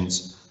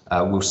applications,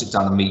 we'll sit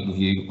down and meet with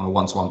you on a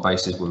one-to-one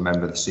basis with a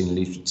member of the senior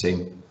leadership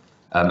team.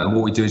 And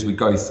what we do is we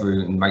go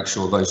through and make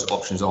sure those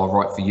options are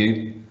right for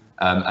you.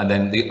 And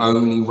then the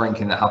only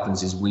ranking that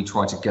happens is we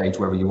try to gauge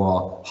whether you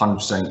are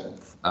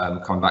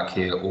 100% coming back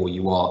here or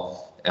you are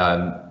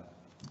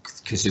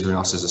considering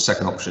us as a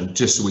second option,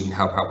 just so we can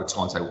help out with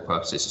timetable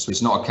purposes. So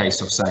it's not a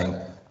case of saying,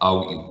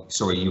 oh,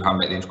 sorry, you haven't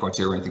met the entry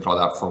criteria or anything like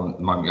that from the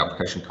moment your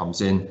application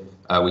comes in.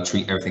 We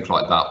treat everything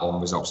like that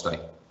on results day.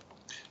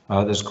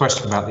 There's a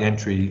question about the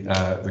entry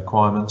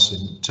requirements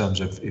in terms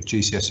of if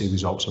GCSE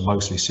results are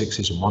mostly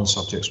 6s and one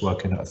subject's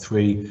working at a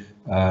 3,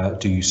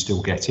 do you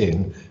still get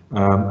in?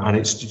 And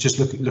it's just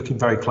looking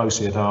very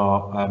closely at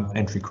our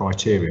entry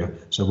criteria.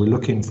 So we're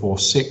looking for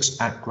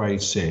 6 at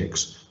grade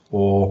 6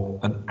 or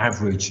an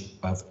average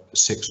of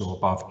 6 or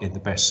above in the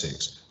best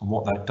 6. And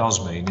what that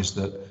does mean is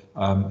that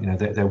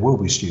there will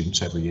be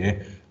students every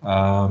year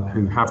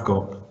who have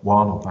got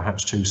 1 or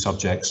perhaps 2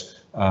 subjects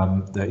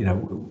that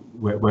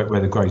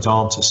where the grades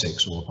aren't a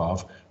 6 or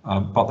above,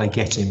 but they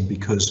get in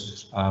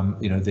because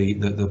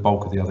the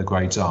bulk of the other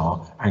grades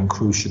are, and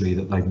crucially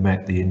that they've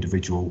met the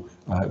individual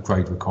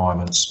grade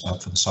requirements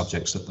for the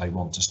subjects that they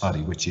want to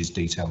study, which is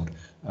detailed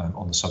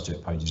on the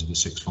subject pages of the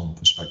sixth form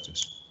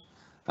prospectus.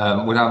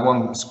 We'll have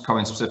one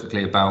comment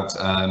specifically about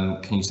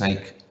can you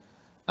take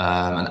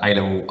an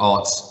A-level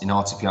arts in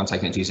art if you aren't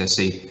taking it at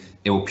GCSE.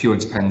 It will purely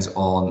depend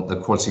on the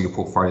quality of your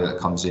portfolio that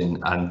comes in,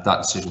 and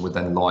that decision would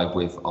then lie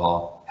with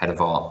our head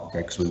of art, okay,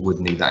 because we would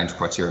need that entry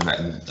criteria met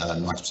in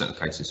 90% of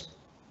cases.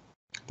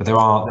 But there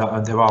are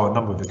a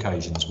number of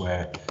occasions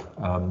where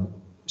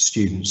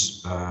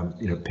students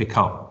pick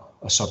up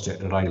a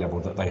subject at A-level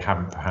that they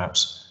haven't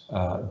perhaps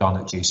done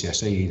at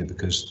GCSE, either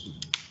because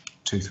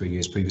 2-3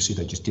 years previously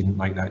they just didn't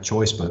make that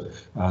choice, but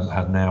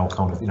have now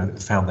kind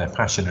of found their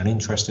passion and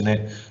interest in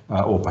it,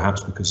 or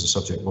perhaps because the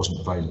subject wasn't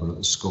available at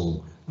the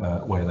school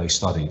where they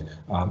studied,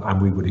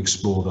 and we would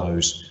explore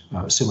those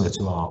similar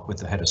to art with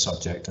the header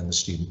subject and the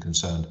student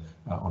concerned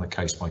on a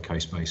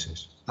case-by-case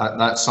basis.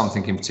 That's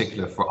something in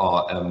particular for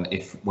art.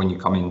 If when you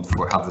come in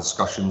for have the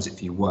discussions,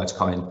 if you were to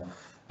come in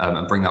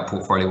and bring that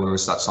portfolio with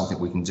us, that's something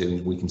we can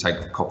do. We can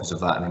take copies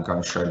of that and then go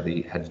and show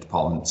the head of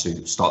department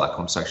to start that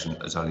conversation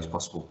as early as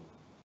possible.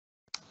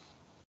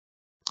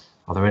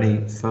 Are there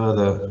any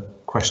further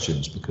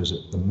questions? Because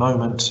at the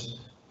moment,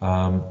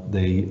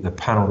 the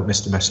panel that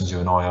Mr. Messenger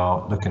and I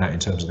are looking at in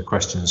terms of the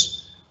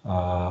questions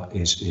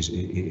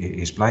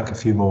is blank. A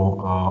few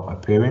more are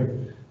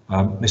appearing.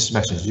 Mr.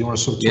 Messenger, do you want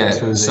to sort of talk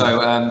through the...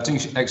 So do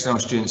external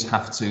students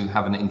have to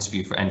have an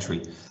interview for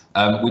entry?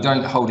 We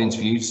don't hold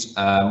interviews.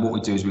 What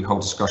we do is we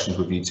hold discussions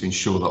with you to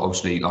ensure that,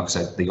 obviously, like I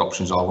said, the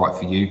options are right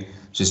for you.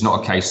 So it's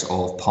not a case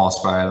of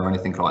pass fail or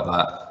anything like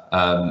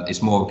that.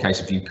 It's more of a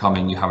case of you come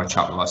in, you have a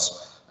chat with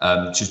us,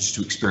 just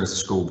to experience the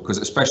school, because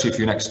especially if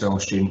you're an external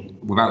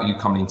student, without you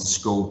coming into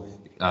school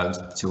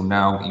till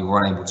now, you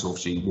were unable to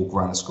obviously walk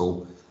around the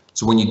school.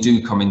 So when you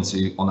do come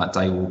into on that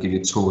day, we'll give you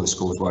a tour of the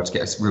school as well to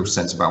get a real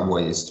sense about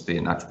what it is to be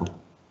at Knatchbull.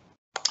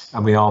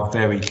 And we are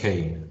very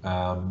keen,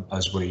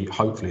 as we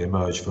hopefully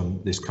emerge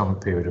from this current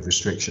period of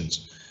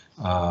restrictions,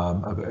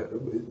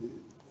 and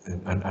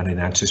in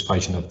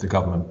anticipation of the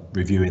government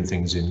reviewing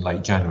things in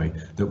late January,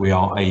 that we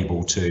are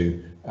able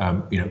to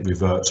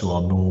revert to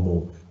our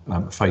normal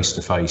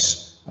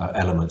face-to-face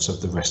elements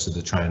of the rest of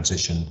the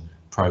transition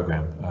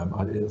programme.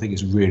 I think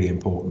it's really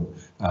important,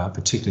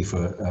 particularly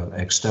for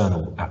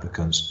external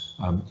applicants,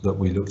 that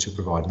we look to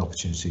provide an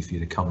opportunity for you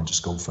to come into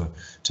school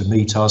to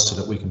meet us, so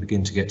that we can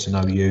begin to get to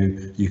know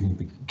you, you can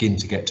begin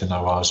to get to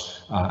know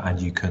us, and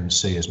you can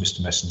see, as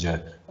Mr.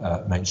 Messenger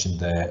mentioned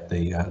there,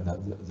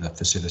 the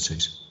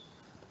facilities.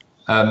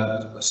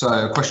 So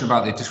a question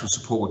about the additional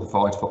support we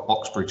provide for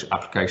Oxbridge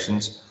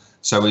applications.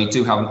 So we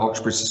do have an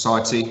Oxbridge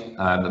Society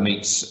that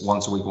meets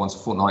once a week, once a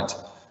fortnight,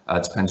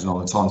 depending on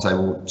the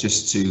timetable,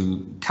 just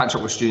to catch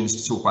up with students,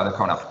 to talk about their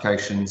current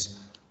applications.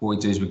 What we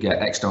do is we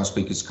get external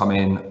speakers to come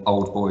in,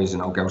 old boys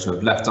and old girls who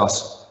have left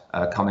us,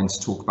 come in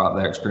to talk about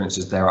their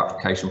experiences, their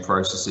application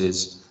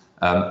processes,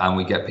 and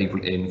we get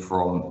people in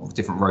from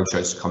different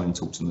roadshows to come in and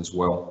talk to them as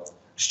well.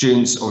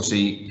 Students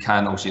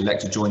can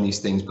elect to join these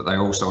things, but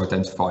they're also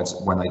identified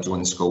when they join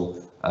the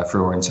school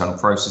through our internal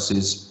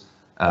processes.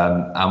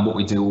 And what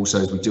we do also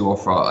is we do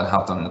offer, and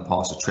have done in the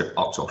past, a trip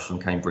up to Oxford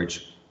and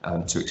Cambridge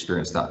to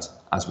experience that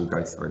as we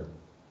go through.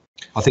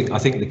 I think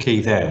the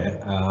key there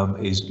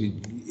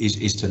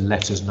is to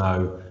let us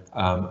know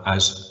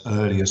as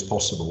early as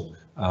possible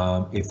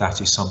if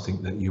that is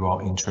something that you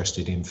are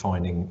interested in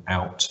finding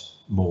out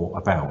more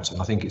about.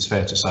 And I think it's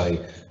fair to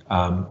say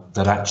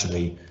that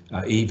actually,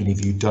 even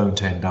if you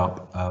don't end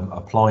up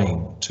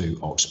applying to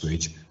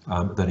Oxbridge,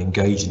 that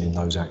engaging in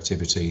those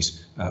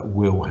activities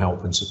will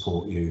help and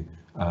support you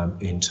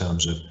in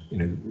terms of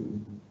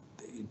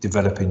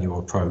developing your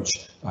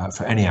approach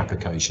for any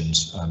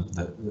applications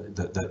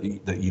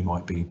that you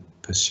might be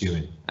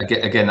pursuing.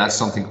 Again, that's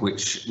something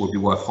which would be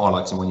worth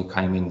highlighting when you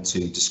came in to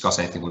discuss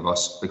anything with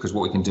us, because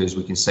what we can do is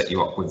we can set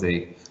you up with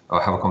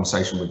have a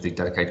conversation with the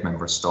dedicated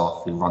member of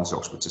staff who runs the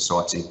Oxford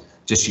Society,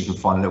 just so you can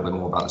find a little bit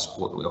more about the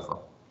support that we offer.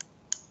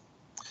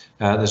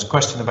 There's a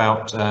question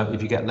about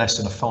if you get less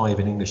than a 5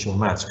 in English or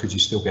maths, could you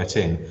still get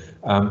in?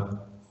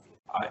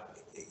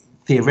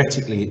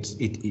 Theoretically,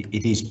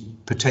 it is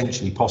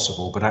potentially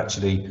possible, but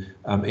actually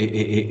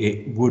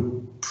it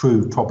would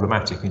prove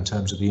problematic in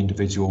terms of the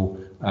individual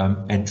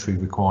entry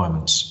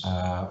requirements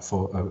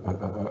for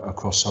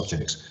across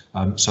subjects.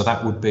 So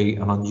that would be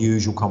an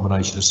unusual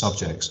combination of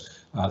subjects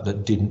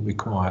that didn't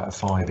require a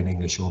 5 in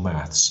English or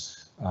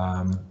maths.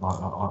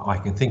 I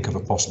can think of a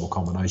possible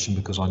combination,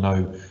 because I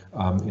know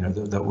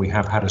that we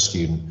have had a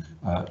student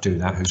do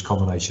that whose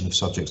combination of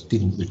subjects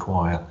didn't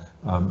require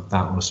that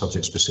on a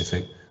subject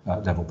specific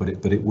level, but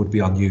it would be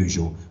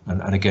unusual.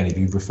 And again, if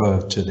you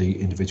refer to the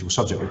individual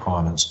subject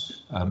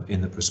requirements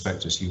in the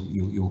prospectus,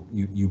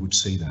 you would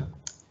see that.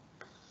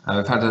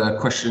 We've had a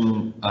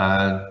question,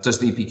 does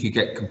the EPQ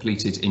get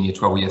completed in year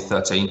 12 or year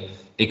 13?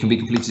 It can be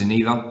completed in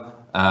either.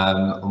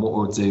 And what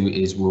we'll do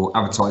is we'll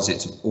advertise it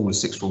to all the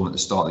sixth form at the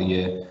start of the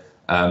year,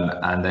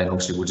 and then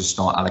obviously we'll just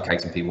start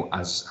allocating people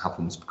as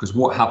happens, because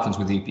what happens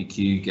with the EPQ,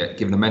 you get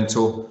given a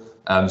mentor,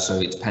 so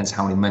it depends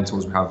how many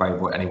mentors we have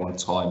available at any one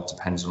time,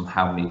 depends on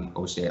how many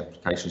obviously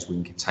applications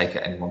we can take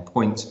at any one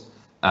point,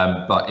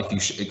 but if you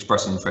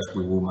express an interest,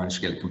 we will manage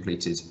to get it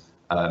completed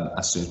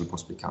as soon as we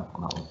possibly can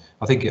on that one.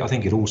 I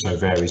think it also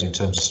varies in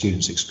terms of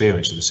students'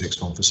 experience of the sixth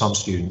form. For some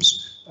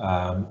students,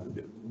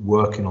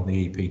 working on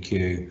the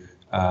EPQ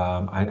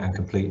and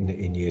completing it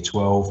in year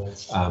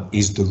 12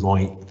 is the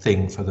right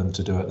thing for them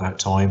to do at that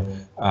time.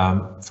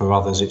 For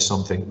others, it's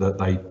something that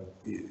they,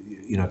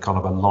 kind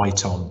of a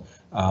light on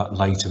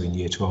later in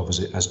year 12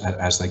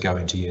 as they go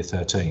into year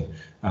 13.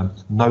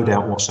 No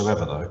doubt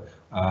whatsoever, though,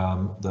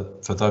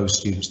 that for those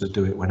students that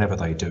do it whenever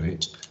they do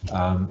it,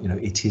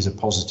 it is a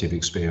positive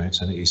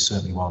experience, and it is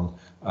certainly one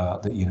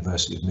that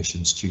University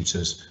Admissions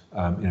tutors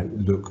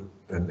look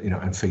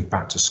and feed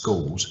back to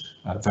schools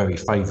very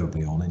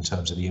favourably on, in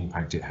terms of the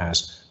impact it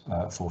has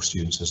for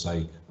students as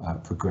they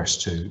progress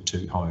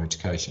to higher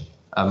education.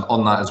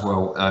 On that as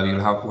well,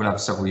 we'll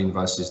have several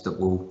universities that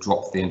will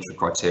drop the entry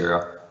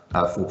criteria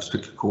for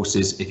particular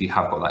courses if you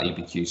have got that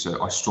EPQ.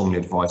 So I strongly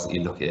advise that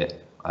you look at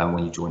it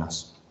when you join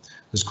us.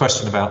 There's a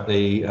question about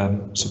the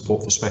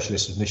support for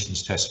specialist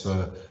admissions tests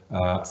for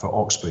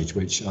Oxbridge,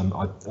 which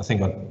I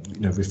think I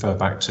refer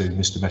back to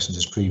Mr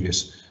Messenger's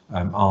previous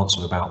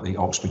answer about the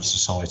Oxbridge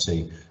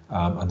Society,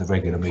 and the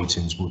regular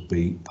meetings would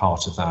be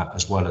part of that,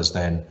 as well as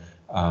then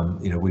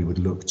we would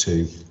look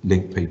to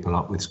link people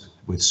up with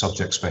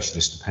subject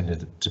specialists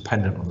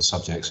dependent on the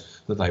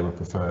subjects that they were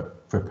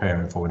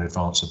preparing for in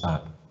advance of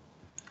that.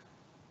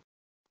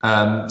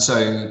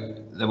 So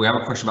we have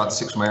a question about the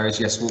sixth form areas.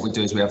 Yes, what we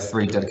do is we have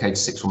 3 dedicated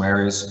sixth form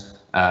areas.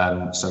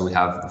 So we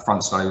have the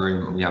front study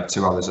room, and we have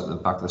 2 others at the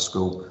back of the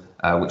school,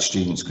 which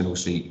students can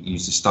also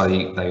use to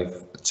study.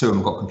 2 of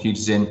them got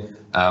computers in.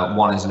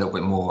 One is a little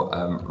bit more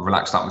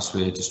relaxed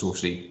atmosphere, just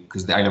obviously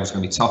because the A-level is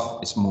going to be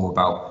tough. It's more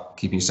about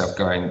keeping yourself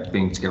going,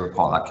 being together a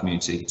part of that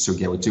community. So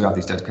yeah, we do have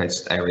these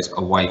dedicated areas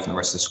away from the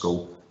rest of the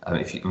school.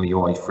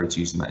 You are free to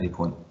use them at any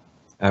point.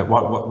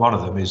 One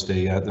of them is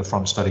the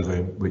front study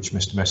room, which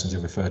Mr Messenger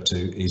referred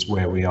to, is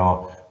where we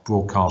are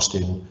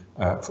broadcasting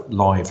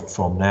live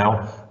from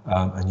now,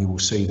 and you will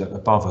see that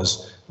above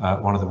us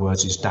one of the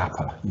words is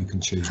dapper. You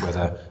can choose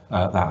whether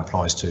that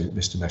applies to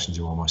Mr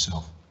Messenger or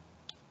myself.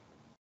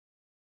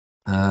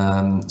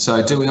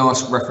 So do we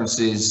ask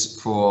references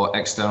for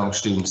external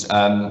students?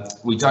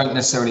 We don't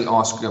necessarily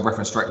ask a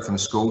reference directly from the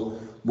school.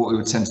 What we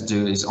would tend to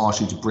do is ask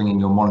you to bring in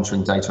your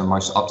monitoring data and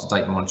most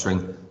up-to-date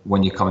monitoring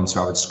when you come in to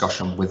have a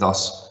discussion with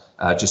us,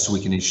 just so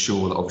we can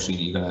ensure that obviously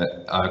you're going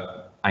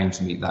to aim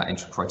to meet that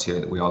entry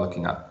criteria that we are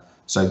looking at.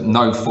 So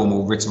no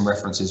formal written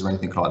references or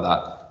anything like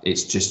that.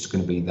 It's just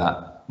going to be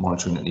that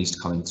monitoring that needs to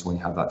come into when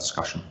you have that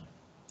discussion.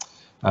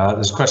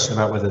 There's a question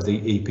about whether the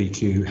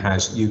EPQ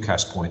has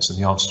UCAS points, and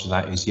the answer to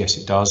that is yes,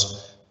 it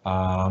does.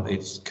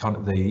 It's kind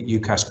of, the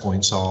UCAS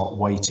points are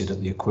weighted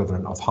at the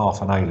equivalent of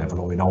half an A-level,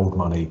 or in old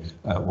money,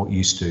 what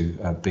used to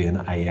be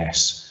an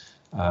AS.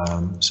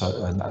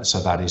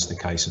 So that is the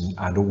case,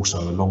 and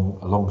also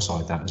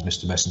alongside that, as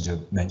Mr Messenger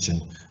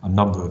mentioned, a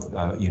number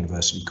of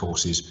university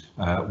courses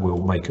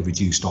will make a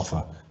reduced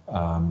offer,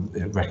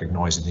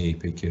 recognising the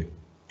EPQ.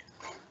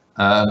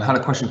 Had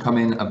a question come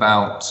in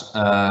about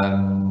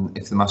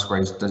if the maths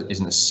grade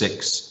isn't a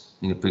 6,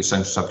 the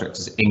social subject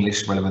is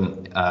English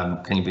relevant,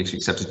 can you be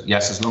accepted?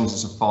 Yes, as long as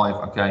it's a 5,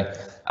 okay.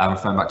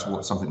 Referring back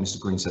to something Mr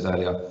Green said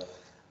earlier,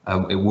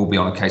 it will be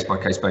on a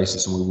case-by-case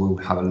basis, and we will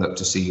have a look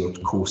to see your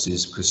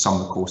courses, because some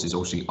of the courses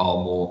obviously are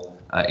more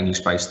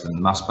English-based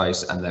than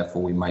maths-based, and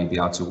therefore we may be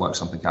able to work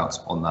something out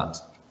on that.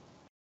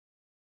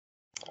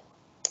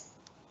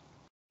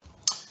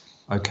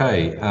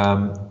 Okay.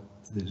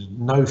 There's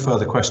no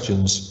further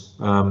questions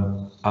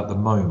at the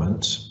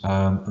moment,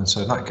 and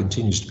so that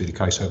continues to be the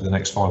case over the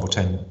next 5 or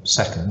 10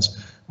 seconds.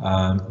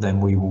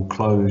 Then we will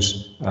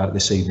close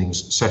this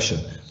evening's session.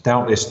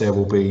 Doubtless there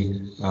will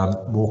be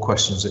more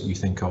questions that you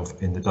think of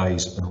in the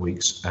days and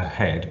weeks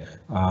ahead,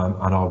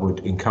 and I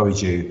would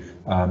encourage you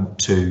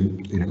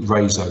to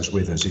raise those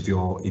with us. If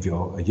you're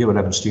a Year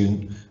 11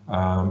 student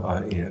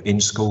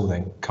in school,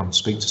 then come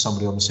speak to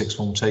somebody on the sixth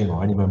form team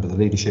or any member of the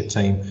leadership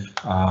team,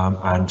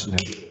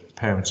 and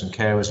parents and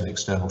carers and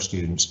external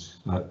students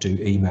do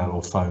email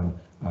or phone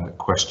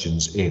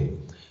questions in.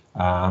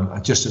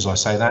 Just as I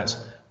say that,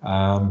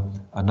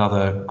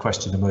 another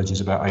question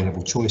emerges about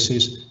A-level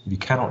choices. If you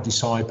cannot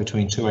decide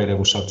between 2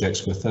 A-level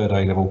subjects for a 3rd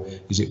A-level,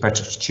 is it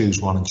better to choose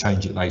one and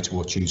change it later,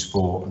 or choose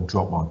 4 and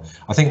drop one?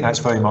 I think that's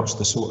very much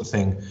the sort of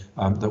thing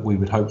that we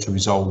would hope to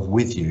resolve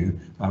with you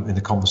in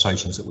the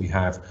conversations that we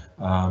have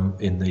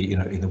in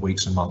the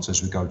weeks and months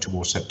as we go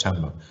towards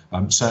September.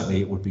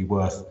 Certainly, it would be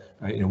worth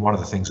one of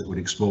the things that we'd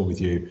explore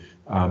with you.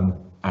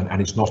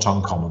 And it's not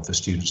uncommon for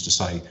students to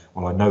say,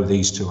 well, I know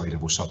these 2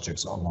 A-level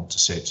subjects that I want to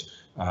sit,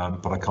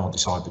 but I can't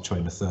decide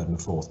between the 3rd and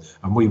the 4th.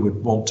 And we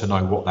would want to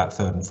know what that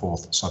 3rd and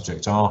 4th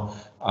subject are.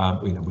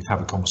 We'd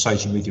have a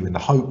conversation with you in the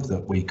hope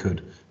that we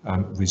could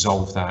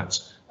resolve that,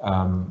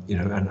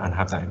 and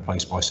have that in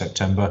place by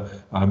September.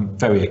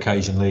 Very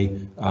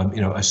occasionally,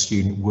 a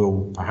student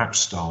will perhaps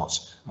start,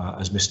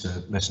 as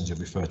Mr Messenger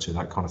referred to,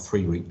 that kind of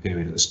 3-week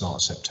period at the start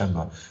of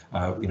September,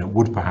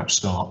 would perhaps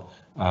start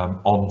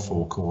on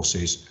 4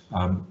 courses,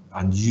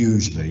 and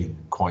usually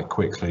quite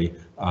quickly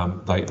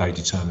they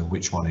determine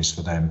which one is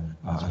for them,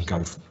 and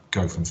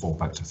go from 4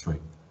 back to 3.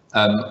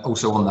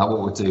 Also on that, what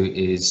we'll do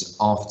is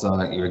after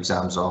your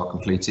exams are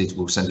completed,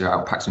 we'll send you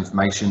out packs of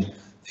information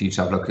for you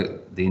to have a look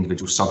at the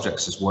individual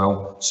subjects as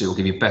well, so it will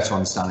give you a better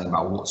understanding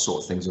about what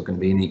sort of things are going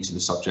to be in each of the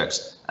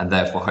subjects, and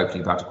therefore hopefully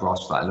you'll be able to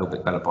grasp that a little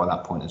bit better by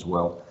that point as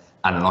well.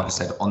 And like I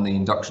said, on the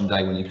induction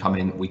day when you come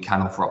in, we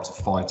can offer up to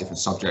 5 different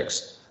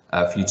subjects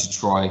for you to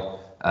try,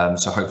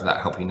 so hopefully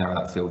that helps you narrow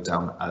that field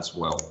down as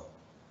well.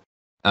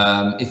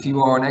 If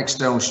you are an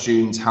external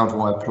student, how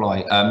do I apply?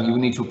 You will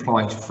need to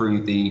apply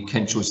through the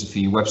Kent Choices for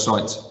You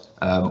website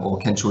or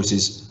Kent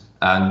Choices,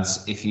 and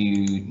if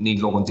you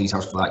need login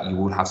details for that, you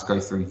will have to go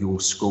through your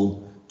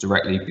school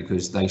directly,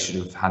 because they should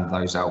have handed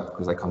those out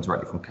because they come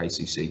directly from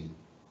KCC.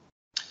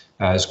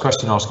 There's a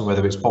question asking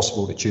whether it's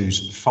possible to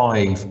choose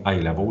 5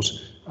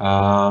 A-levels.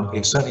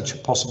 It's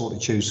certainly possible to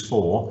choose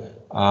 4,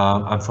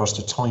 and for us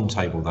to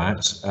timetable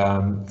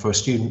that. For a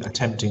student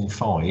attempting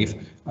 5,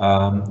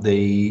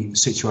 the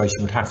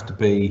situation would have to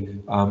be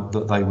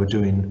that they were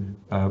doing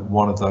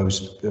one of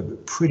those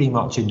pretty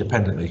much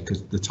independently,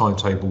 because the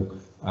timetable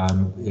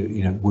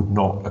would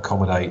not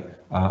accommodate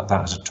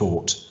that as a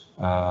taught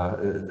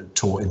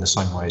in the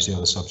same way as the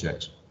other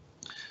subjects.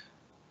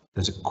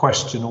 There's a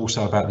question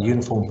also about the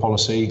uniform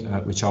policy,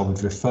 which I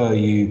would refer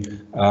you.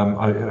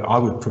 I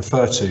would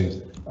prefer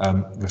to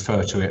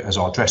refer to it as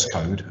our dress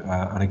code,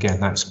 and again,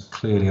 that's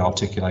clearly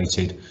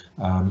articulated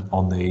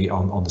on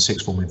the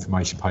sixth form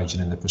information page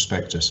and in the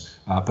prospectus.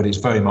 But it's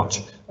very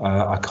much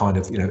a kind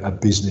of a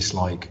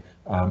business-like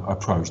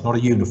approach, not a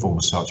uniform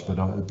as such, but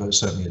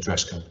certainly a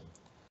dress code.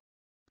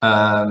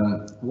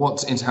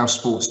 What inter-house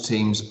sports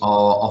teams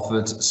are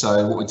offered?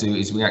 So what we do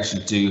is we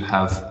actually do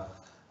have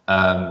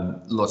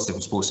lots of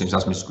different sports teams,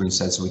 as Mr. Green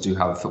said. So we do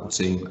have a football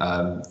team,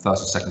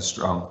 first and second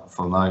strong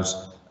from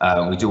those.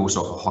 We do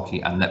also offer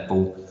hockey and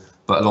netball,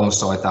 but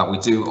alongside that we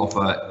do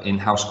offer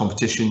in-house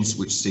competitions,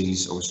 which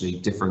sees obviously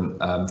different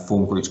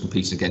form groups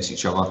competing against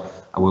each other,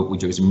 and what we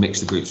do is mix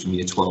the groups from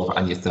year 12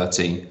 and year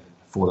 13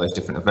 for those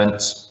different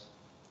events.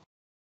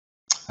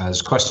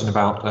 There's a question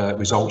about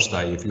results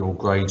day. If your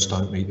grades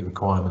don't meet the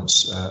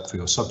requirements for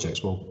your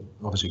subjects, well,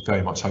 obviously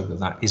very much hope that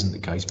that isn't the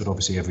case, but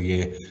obviously every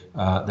year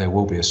there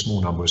will be a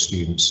small number of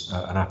students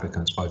and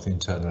applicants, both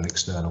internal and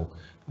external,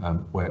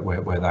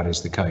 where that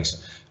is the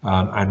case.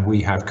 And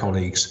we have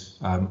colleagues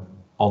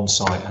on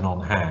site and on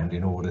hand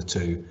in order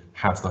to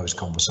have those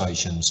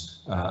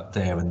conversations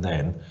there and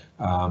then,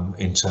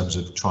 in terms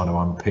of trying to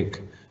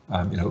unpick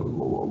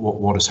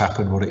what has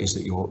happened, what it is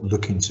that you're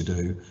looking to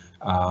do,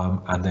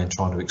 and then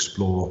trying to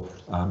explore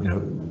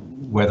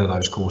whether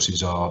those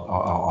courses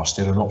are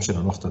still an option,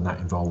 and often that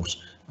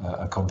involves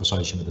a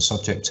conversation with the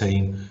subject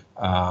team,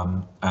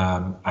 and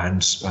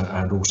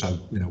also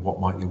what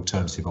might the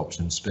alternative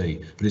options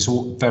be. But it's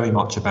all very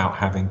much about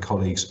having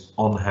colleagues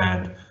on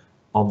hand,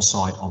 on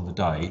site on the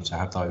day, to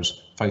have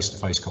those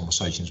face-to-face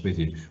conversations with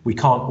you. We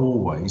can't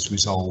always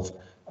resolve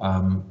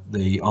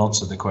the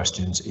answer to the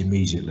questions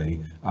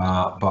immediately,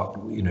 but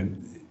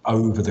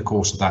over the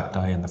course of that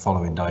day and the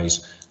following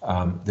days,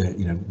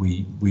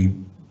 we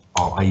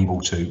are able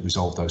to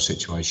resolve those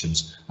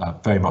situations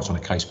very much on a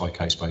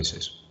case-by-case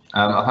basis.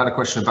 I've had a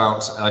question about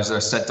is there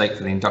a set date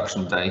for the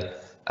induction day?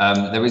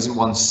 There isn't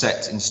one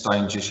set in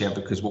stone just yet,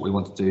 because what we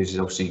want to do is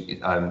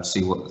obviously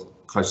see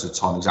what close to the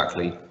time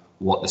exactly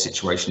what the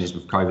situation is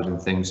with COVID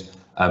and things.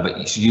 But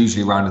it's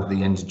usually around at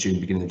the end of June,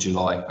 beginning of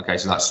July. Okay,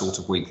 so that sort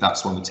of week,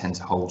 that's when we tend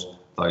to hold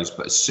those.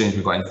 But as soon as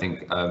we've got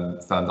anything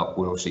firmed up,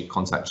 we'll obviously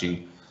contact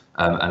you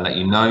and let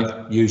you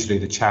know. Usually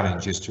the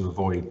challenge is to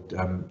avoid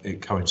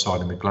it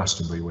coinciding with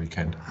Glastonbury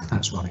weekend.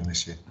 That's running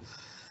this year.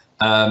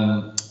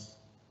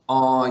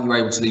 Are you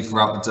able to leave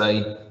throughout the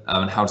day,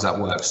 and how does that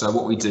work? So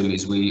what we do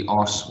is we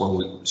ask,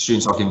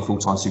 students are given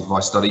full-time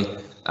supervised study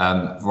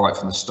right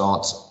from the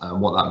start.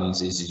 What that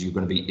means is you're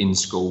going to be in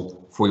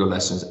school for your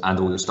lessons and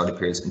all your study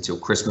periods until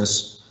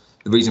Christmas.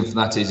 The reason for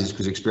that is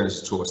because experience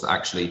has taught us that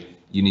actually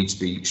you need to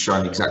be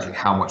shown exactly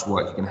how much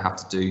work you're going to have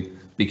to do,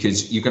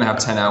 because you're going to have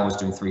 10 hours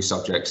doing 3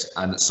 subjects,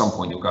 and at some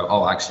point you'll go,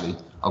 oh, actually,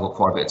 I've got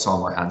quite a bit of time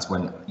on my hands,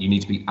 when you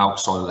need to be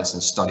outside of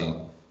lessons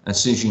studying. As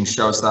soon as you can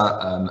show us that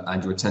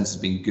and your attendance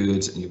has been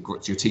good and your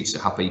teachers are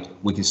happy,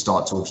 we can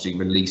start to obviously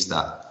release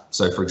that.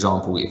 So, for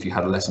example, if you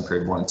had a lesson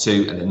period 1 and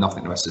 2 and then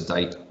nothing the rest of the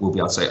day, we'll be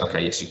able to say,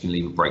 okay, yes, you can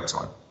leave at break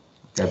time.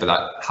 Okay, but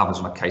that happens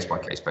on a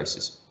case-by-case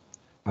basis.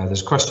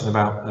 There's a question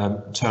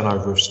about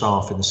turnover of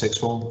staff in the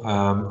sixth form.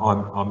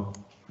 I'm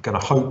going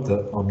to hope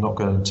that I'm not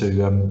going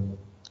to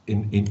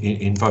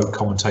invoke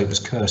commentator's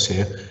curse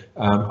here.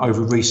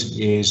 Over recent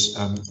years,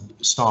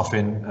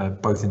 staffing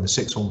both in the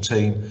sixth form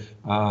team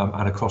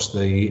and across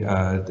the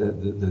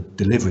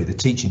delivery, the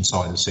teaching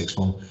side of the sixth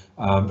form,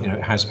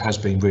 has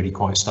been really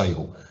quite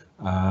stable.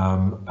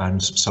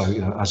 And so,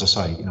 as I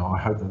say, I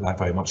hope that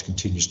very much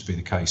continues to be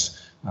the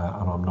case,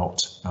 and I'm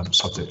not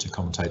subject to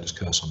commentator's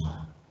curse on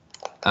that.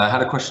 I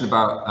had a question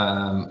about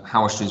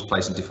how are students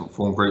placed in different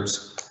form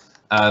groups.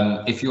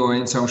 If you're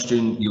an internal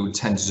student, you would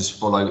tend to just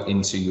follow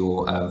into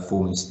your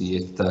form into the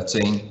year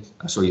 13,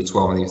 sorry, year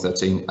 12 and year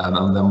 13.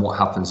 And then what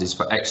happens is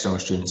for external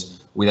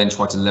students, we then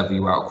try to level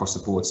you out across the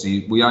board. So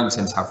we only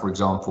tend to have, for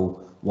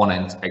example, one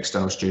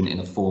external student in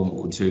a form,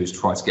 or 2 is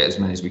try to get as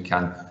many as we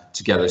can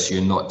together, so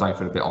you don't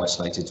feel a bit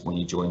isolated when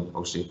you join,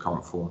 obviously, a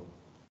current form.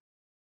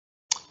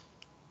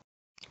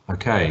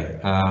 Okay,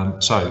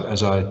 so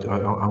as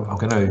I'm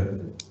going to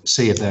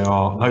see if there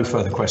are no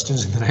further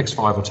questions in the next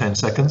 5 or 10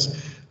 seconds.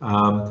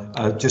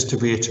 Just to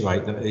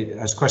reiterate that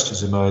as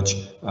questions emerge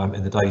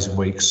in the days and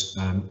weeks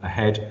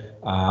ahead,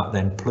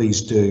 then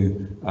please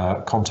do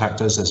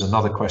contact us. There's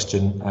another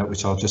question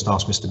which I'll just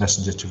ask Mr.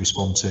 Messenger to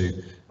respond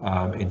to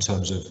in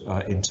terms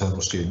of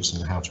internal students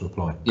and how to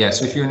apply. Yeah,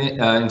 so if you're an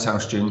internal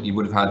student, you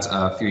would have had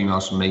a few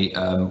emails from me.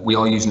 We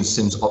are using the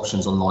Sims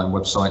Options online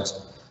website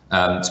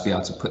to be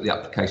able to put the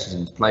applications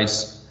into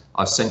place.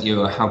 I've sent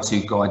you a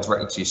how-to guide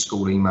directly to your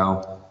school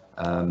email.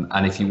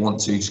 And if you want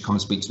to, just come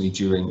and speak to me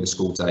during the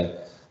school day.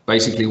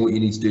 Basically, what you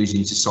need to do is you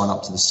need to sign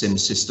up to the Sim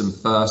system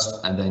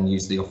first and then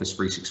use the Office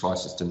 365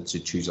 system to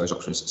choose those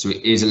options. So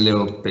it is a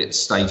little bit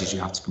stages you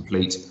have to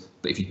complete.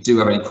 But if you do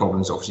have any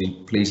problems,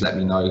 obviously, please let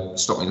me know,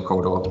 stop me in the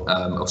corridor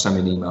or send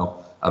me an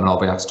email and I'll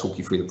be able to talk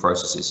you through the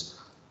processes.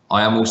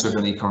 I am also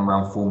going to come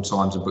around form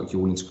times and book you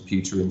all into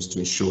computer rooms to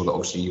ensure that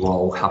obviously you are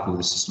all happy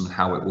with the system and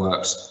how it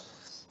works.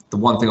 The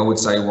one thing I would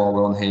say while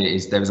we're on here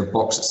is there is a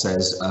box that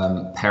says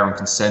parent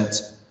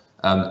consent.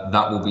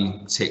 That will be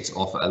ticked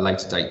off at a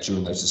later date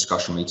during those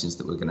discussion meetings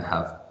that we're going to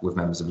have with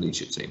members of the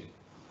leadership team.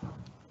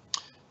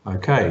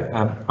 Okay,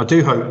 I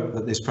do hope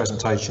that this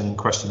presentation and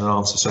question and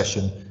answer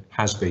session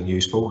has been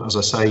useful. As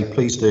I say,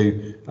 please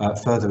do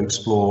further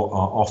explore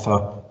our offer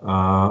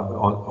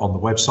on the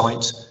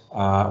website.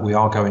 We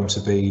are going to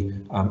be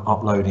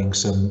uploading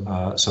some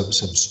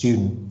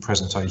student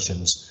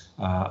presentations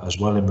as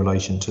well in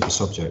relation to the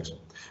subject.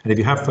 And if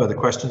you have further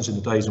questions in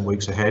the days and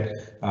weeks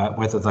ahead,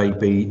 whether they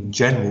be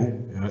general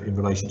in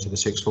relation to the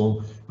sixth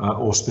form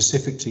or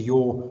specific to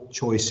your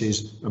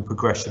choices and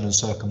progression and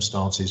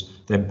circumstances,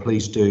 then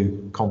please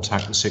do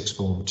contact the sixth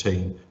form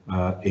team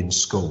in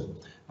school.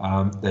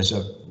 There's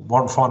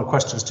one final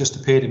question has just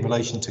appeared in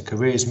relation to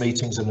careers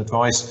meetings and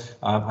advice,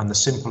 and the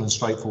simple and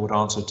straightforward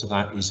answer to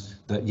that is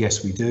that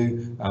yes, we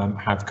do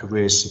have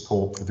careers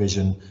support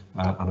provision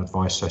and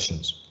advice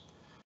sessions.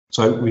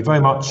 So we very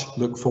much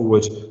look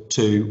forward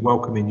to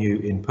welcoming you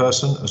in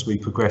person as we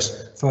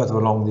progress further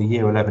along the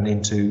Year 11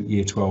 into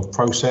Year 12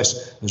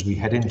 process as we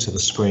head into the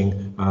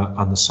spring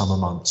and the summer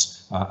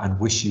months, and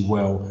wish you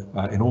well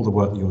in all the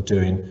work that you're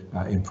doing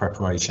in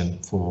preparation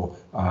for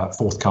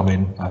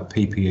forthcoming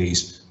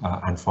PPEs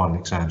and final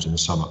exams in the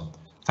summer.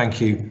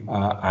 Thank you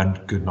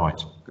and good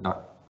night. Good night.